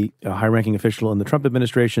to be a high-ranking official in the Trump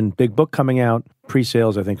administration, big book coming out,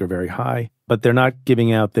 pre-sales I think are very high, but they're not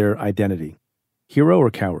giving out their identity. Hero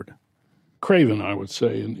or coward? Craven, I would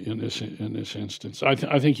say, in this instance. I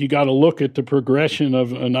think you got to look at the progression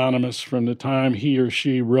of Anonymous from the time he or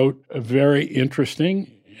she wrote a very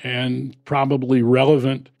interesting and probably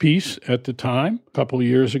relevant piece at the time, a couple of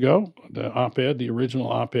years ago. The op-ed, the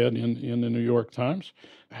original op-ed in the New York Times,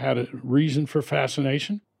 had a reason for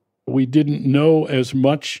fascination. We didn't know as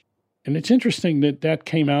much, and it's interesting that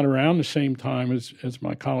came out around the same time as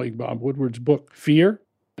my colleague Bob Woodward's book, Fear.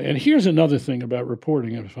 And here's another thing about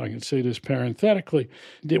reporting, if I can say this parenthetically,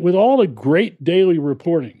 that with all the great daily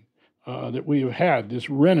reporting that we have had, this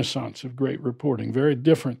renaissance of great reporting, very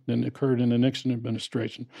different than occurred in the Nixon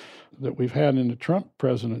administration, that we've had in the Trump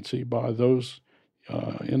presidency by those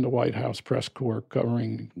in the White House press corps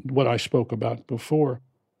covering what I spoke about before,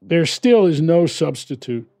 there still is no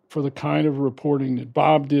substitute for the kind of reporting that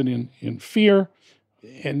Bob did in Fear,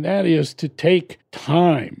 and that is to take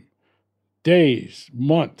time, days,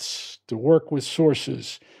 months, to work with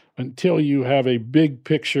sources until you have a big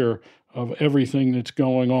picture of everything that's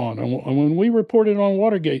going on. And when we reported on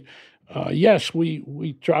Watergate, yes,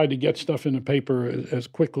 we tried to get stuff in the paper as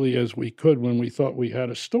quickly as we could when we thought we had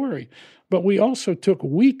a story. But we also took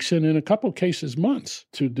weeks and in a couple of cases months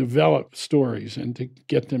to develop stories and to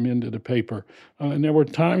get them into the paper. And there were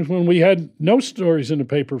times when we had no stories in the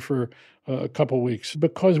paper for a couple of weeks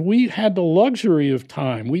because we had the luxury of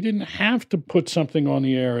time. We didn't have to put something on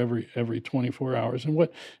the air every 24 hours. And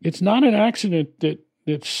it's not an accident that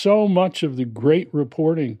that so much of the great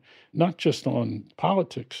reporting, not just on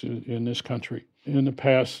politics in this country, in the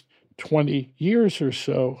past 20 years or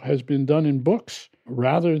so, has been done in books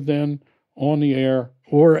rather than on the air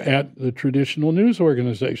or at the traditional news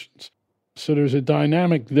organizations. So there's a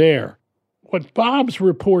dynamic there. What Bob's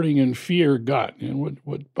reporting and fear got, and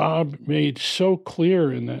what Bob made so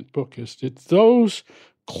clear in that book, is that those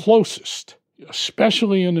closest,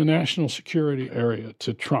 especially in the national security area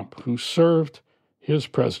to Trump, who served his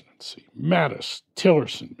presidency, Mattis,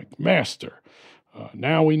 Tillerson, McMaster,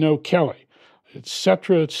 now we know Kelly, et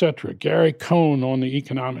cetera, Gary Cohn on the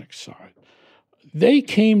economic side, they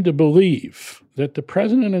came to believe that the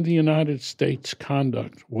President of the United States'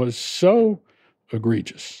 conduct was so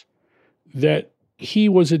egregious that he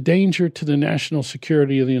was a danger to the national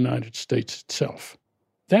security of the United States itself.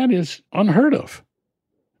 That is unheard of.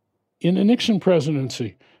 In the Nixon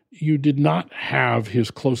presidency, you did not have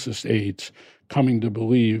his closest aides coming to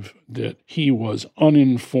believe that he was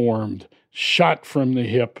uninformed, shot from the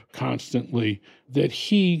hip constantly, that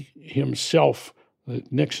he himself, that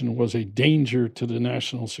Nixon was a danger to the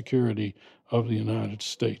national security of the United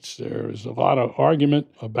States. There is a lot of argument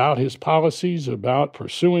about his policies, about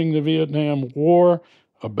pursuing the Vietnam War,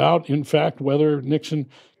 about, in fact, whether Nixon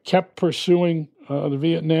kept pursuing the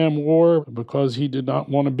Vietnam War because he did not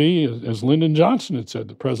want to be, as Lyndon Johnson had said,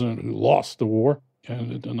 the president who lost the war.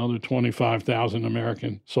 And another 25,000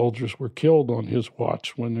 American soldiers were killed on his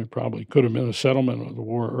watch when there probably could have been a settlement of the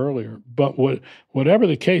war earlier. But whatever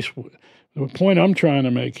the case, the point I'm trying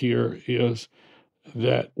to make here is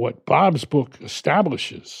that what Bob's book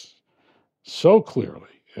establishes so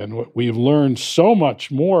clearly, and what we've learned so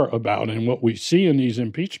much more about, and what we see in these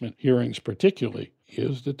impeachment hearings particularly,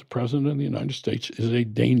 is that the President of the United States is a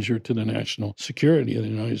danger to the national security of the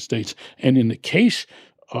United States. And in the case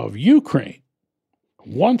of Ukraine,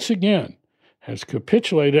 once again has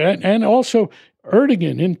capitulated, and also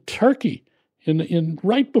Erdogan in Turkey, in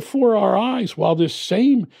right before our eyes, while this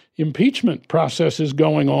same impeachment process is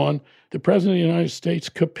going on, the President of the United States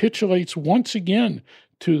capitulates once again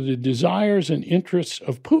to the desires and interests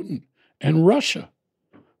of Putin and Russia,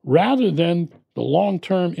 rather than the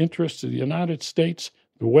long-term interests of the United States,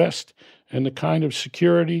 the West, and the kind of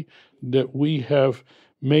security that we have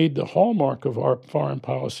made the hallmark of our foreign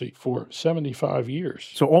policy for 75 years.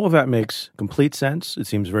 So all of that makes complete sense. It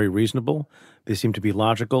seems very reasonable. They seem to be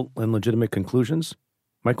logical and legitimate conclusions.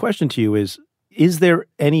 My question to you is there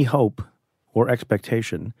any hope or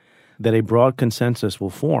expectation that a broad consensus will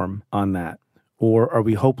form on that? Or are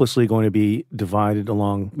we hopelessly going to be divided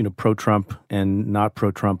along, pro-Trump and not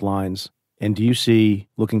pro-Trump lines? And do you see,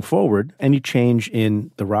 looking forward, any change in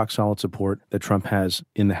the rock-solid support that Trump has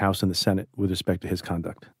in the House and the Senate with respect to his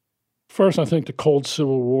conduct? First, I think the cold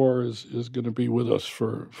Civil War is going to be with us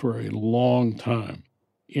for a long time.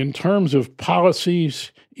 In terms of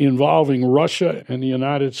policies involving Russia and the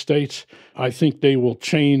United States, I think they will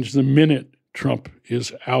change the minute Trump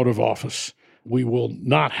is out of office. We will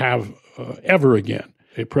not have ever again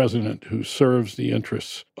a president who serves the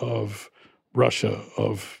interests of Russia,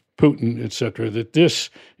 of Putin, et cetera, that this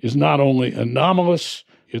is not only anomalous,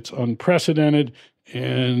 it's unprecedented,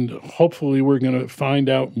 and hopefully we're going to find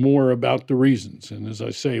out more about the reasons. And as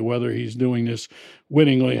I say, whether he's doing this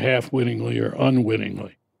wittingly, half-wittingly, or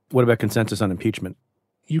unwittingly. What about consensus on impeachment?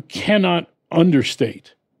 You cannot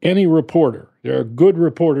understate any reporter. There are good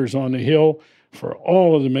reporters on the Hill for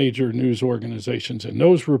all of the major news organizations, and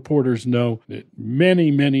those reporters know that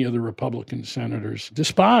many, many of the Republican senators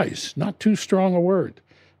despise, not too strong a word,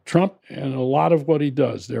 Trump and a lot of what he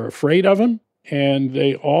does. They're afraid of him, and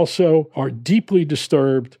they also are deeply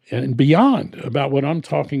disturbed and beyond about what I'm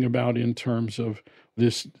talking about in terms of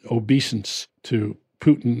this obeisance to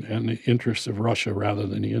Putin and the interests of Russia rather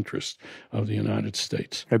than the interests of the United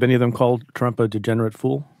States. Have any of them called Trump a degenerate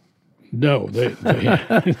fool? No, they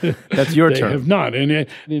that's your term. They have not. And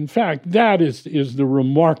in fact, that is the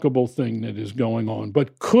remarkable thing that is going on.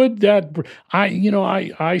 But could that?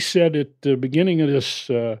 I said at the beginning of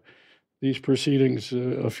these proceedings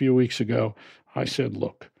a few weeks ago, I said,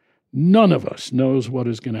 look, none of us knows what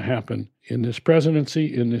is going to happen in this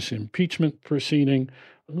presidency, in this impeachment proceeding.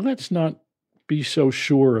 Let's not be so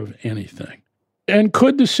sure of anything. And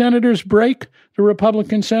could the senators break, the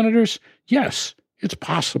Republican senators? Yes. It's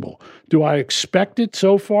possible. Do I expect it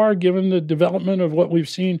so far, given the development of what we've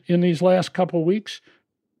seen in these last couple of weeks?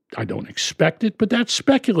 I don't expect it, but that's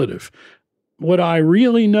speculative. What I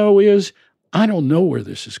really know is I don't know where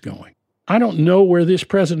this is going. I don't know where this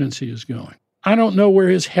presidency is going. I don't know where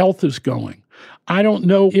his health is going. I don't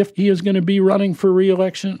know if he is going to be running for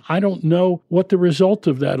re-election. I don't know what the result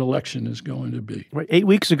of that election is going to be. Right. 8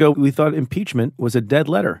 weeks ago, we thought impeachment was a dead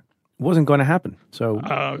letter. It wasn't going to happen.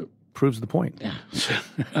 So proves the point.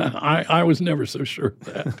 I was never so sure of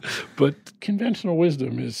that. But conventional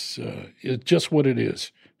wisdom is just what it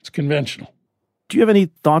is. It's conventional. Do you have any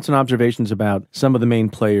thoughts and observations about some of the main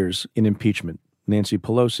players in impeachment? Nancy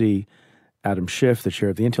Pelosi, Adam Schiff, the chair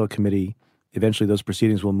of the Intel Committee. Eventually, those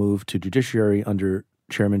proceedings will move to judiciary under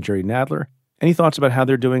Chairman Jerry Nadler. Any thoughts about how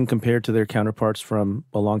they're doing compared to their counterparts from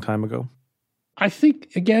a long time ago? I think,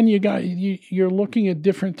 again, you're looking at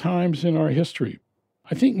different times in our history.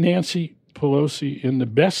 I think Nancy Pelosi, in the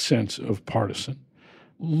best sense of partisan,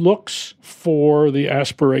 looks for the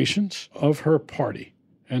aspirations of her party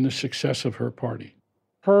and the success of her party.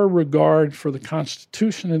 Her regard for the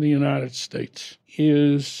Constitution of the United States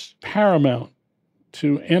is paramount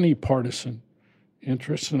to any partisan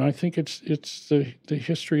interest, and I think it's the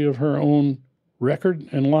history of her own record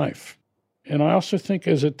and life. And I also think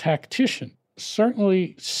as a tactician,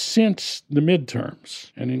 certainly since the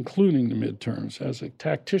midterms, and including the midterms, as a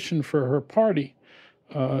tactician for her party,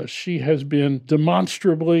 she has been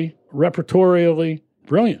demonstrably, repertorially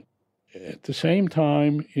brilliant. At the same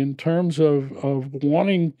time, in terms of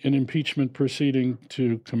wanting an impeachment proceeding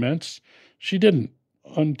to commence, she didn't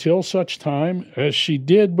until such time as she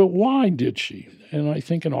did. But why did she? And I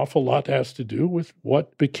think an awful lot has to do with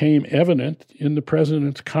what became evident in the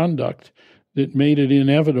president's conduct that made it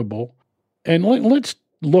inevitable. And let's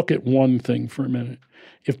look at one thing for a minute.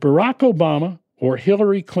 If Barack Obama or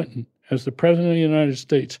Hillary Clinton, as the president of the United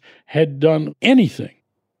States, had done anything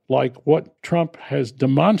like what Trump has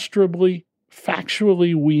demonstrably,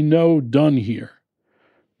 factually, we know done here,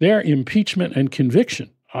 their impeachment and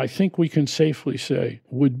conviction, I think we can safely say,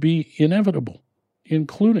 would be inevitable,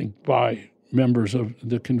 including by members of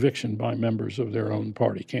the conviction by members of their own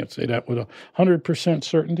party. Can't say that with 100%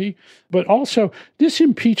 certainty. But also, this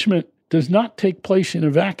impeachment does not take place in a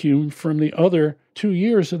vacuum from the other 2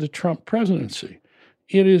 years of the Trump presidency.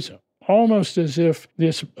 It is almost as if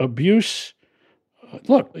this abuse,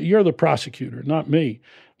 look, you're the prosecutor, not me,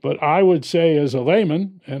 but I would say as a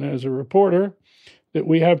layman and as a reporter that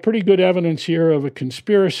we have pretty good evidence here of a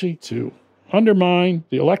conspiracy to undermine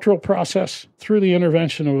the electoral process through the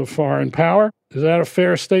intervention of a foreign power. Is that a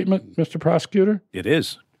fair statement, Mr. Prosecutor? It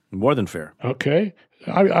is. More than fair. Okay.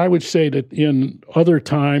 I would say that in other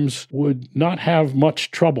times would not have much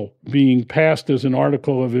trouble being passed as an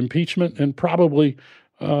article of impeachment and probably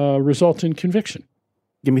result in conviction.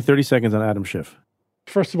 Give me 30 seconds on Adam Schiff.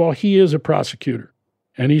 First of all, he is a prosecutor,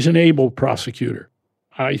 and he's an able prosecutor.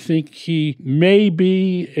 I think he may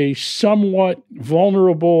be a somewhat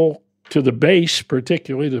vulnerable to the base,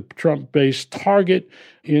 particularly the Trump base, target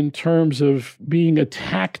in terms of being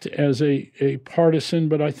attacked as a partisan,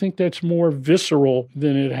 but I think that's more visceral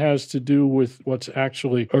than it has to do with what's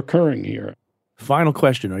actually occurring here. Final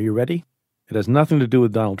question. Are you ready? It has nothing to do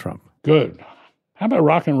with Donald Trump. Good. How about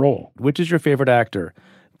rock and roll? Which is your favorite actor,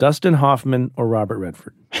 Dustin Hoffman or Robert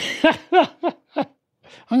Redford?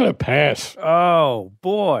 I'm going to pass. Oh,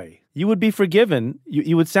 boy. You would be forgiven.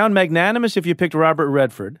 You would sound magnanimous if you picked Robert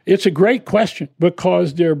Redford. It's a great question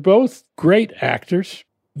because they're both great actors.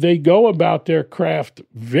 They go about their craft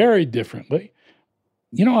very differently.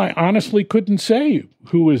 You know, I honestly couldn't say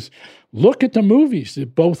who is. Look at the movies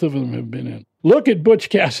that both of them have been in. Look at Butch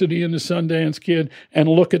Cassidy and the Sundance Kid and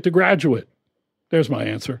look at The Graduate. There's my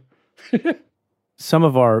answer. Some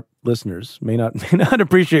of our listeners may not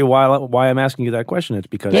appreciate why I'm asking you that question. It's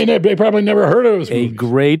because they probably never heard of those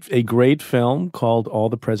movies. A great film called All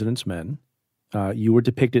the President's Men. You were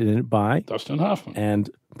depicted in it by Dustin Hoffman,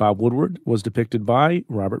 and Bob Woodward was depicted by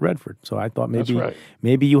Robert Redford. So I thought maybe That's right.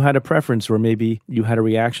 Maybe you had a preference, or maybe you had a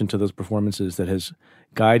reaction to those performances that has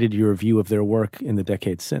guided your view of their work in the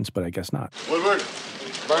decades since. But I guess not. Woodward,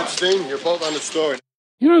 Bernstein, you're both on the story.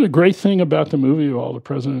 You know, the great thing about the movie All the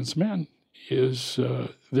President's Men is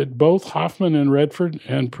that both Hoffman and Redford,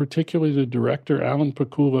 and particularly the director, Alan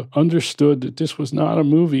Pakula, understood that this was not a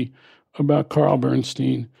movie about Carl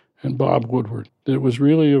Bernstein and Bob Woodward, that it was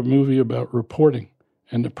really a movie about reporting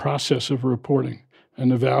and the process of reporting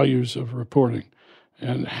and the values of reporting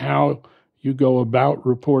and how you go about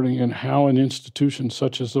reporting and how an institution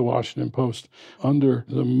such as the Washington Post, under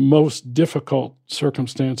the most difficult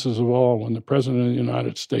circumstances of all, when the President of the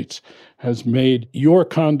United States has made your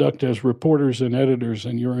conduct as reporters and editors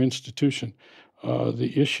and your institution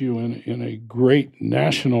the issue in a great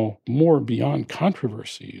national, more beyond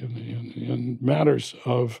controversy, in matters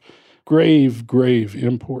of grave, grave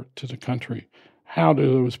import to the country. How do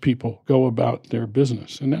those people go about their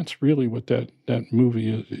business? And that's really what that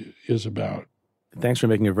movie is about. Thanks for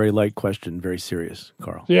making a very light question very serious,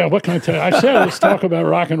 Carl. Yeah, what can I tell you? I said let's talk about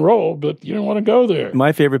rock and roll, but you don't want to go there.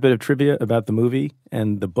 My favorite bit of trivia about the movie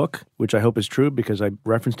and the book, which I hope is true because I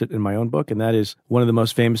referenced it in my own book, and that is one of the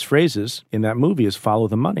most famous phrases in that movie is "follow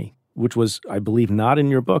the money," which was, I believe, not in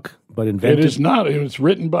your book, but invented. It is not. It was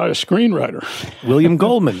written by a screenwriter. William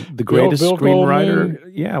Goldman, the greatest Bill screenwriter.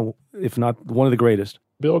 Goldman, yeah, if not one of the greatest.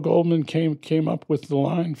 Bill Goldman came up with the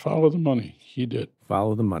line, "Follow the money." He did.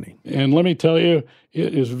 Follow the money. And let me tell you,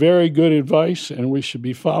 it is very good advice, and we should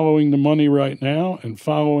be following the money right now and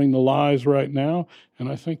following the lies right now. And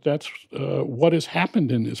I think that's what has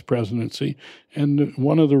happened in this presidency. And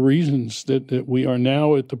one of the reasons that we are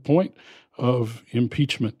now at the point of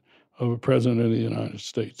impeachment of a president of the United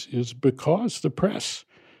States is because the press,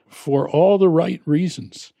 for all the right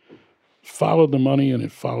reasons, followed the money and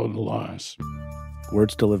it followed the lies.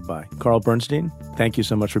 Words to live by. Carl Bernstein, thank you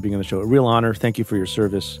so much for being on the show. A real honor. Thank you for your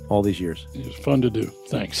service all these years. It was fun to do.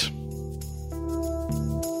 Thanks.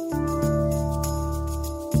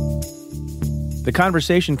 The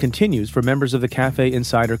conversation continues for members of the Cafe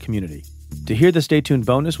Insider community. To hear the Stay Tuned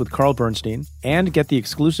bonus with Carl Bernstein and get the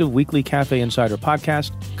exclusive weekly Cafe Insider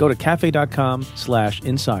podcast, go to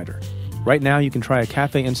cafe.com/insider. Right now, you can try a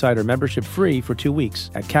Cafe Insider membership free for 2 weeks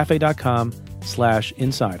at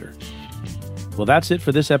cafe.com/insider. Well, that's it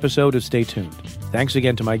for this episode of Stay Tuned. Thanks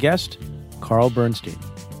again to my guest, Carl Bernstein.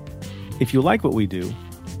 If you like what we do,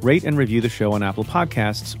 rate and review the show on Apple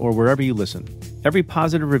Podcasts or wherever you listen. Every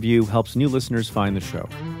positive review helps new listeners find the show.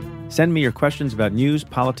 Send me your questions about news,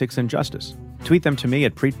 politics, and justice. Tweet them to me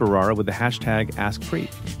at Preet Bharara with the hashtag AskPreet.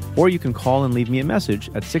 Or you can call and leave me a message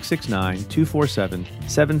at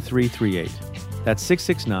 669-247-7338. That's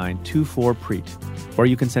 669-24-PREET. Or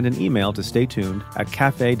you can send an email to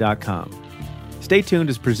staytuned@cafe.com. Stay Tuned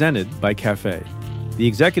is presented by Cafe. The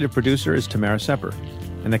executive producer is Tamara Sepper,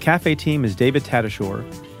 and the Cafe team is David Tatasciore,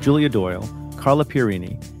 Julia Doyle, Carla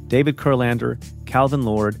Pierini, David Kurlander, Calvin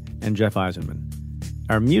Lord, and Jeff Eisenman.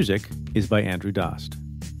 Our music is by Andrew Dost.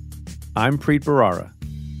 I'm Preet Bharara.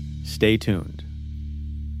 Stay tuned.